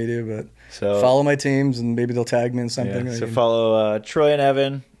social media, but follow my teams and maybe they'll tag me in something. Yeah. So follow Troy and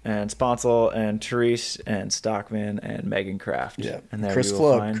Evan and Sponcil and Terese and Stockman and Megan Kraft. Yeah, and there Chris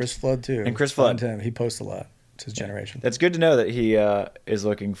Flood too. And Chris Flood. He posts a lot. It's his generation. That's good to know that he is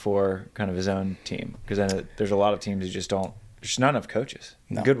looking for kind of his own team, because I know there's a lot of teams who just don't. There's not enough coaches,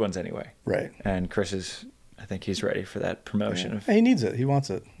 good ones anyway. Right. And Chris is, I think he's ready for that promotion. Yeah. He needs it. He wants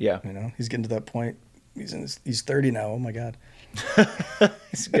it. Yeah. You know, he's getting to that point. He's 30 now. Oh my God.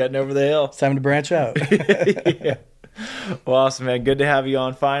 He's getting over the hill. It's time to branch out. Yeah. Well, awesome, man. Good to have you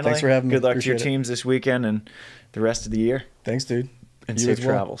on finally. Thanks for having me. Good luck to your teams this weekend and the rest of the year. Thanks, dude. And safe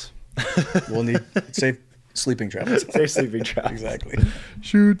travels. We'll need safe sleeping travels. Safe sleeping travels. Exactly.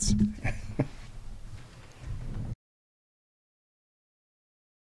 Shoots.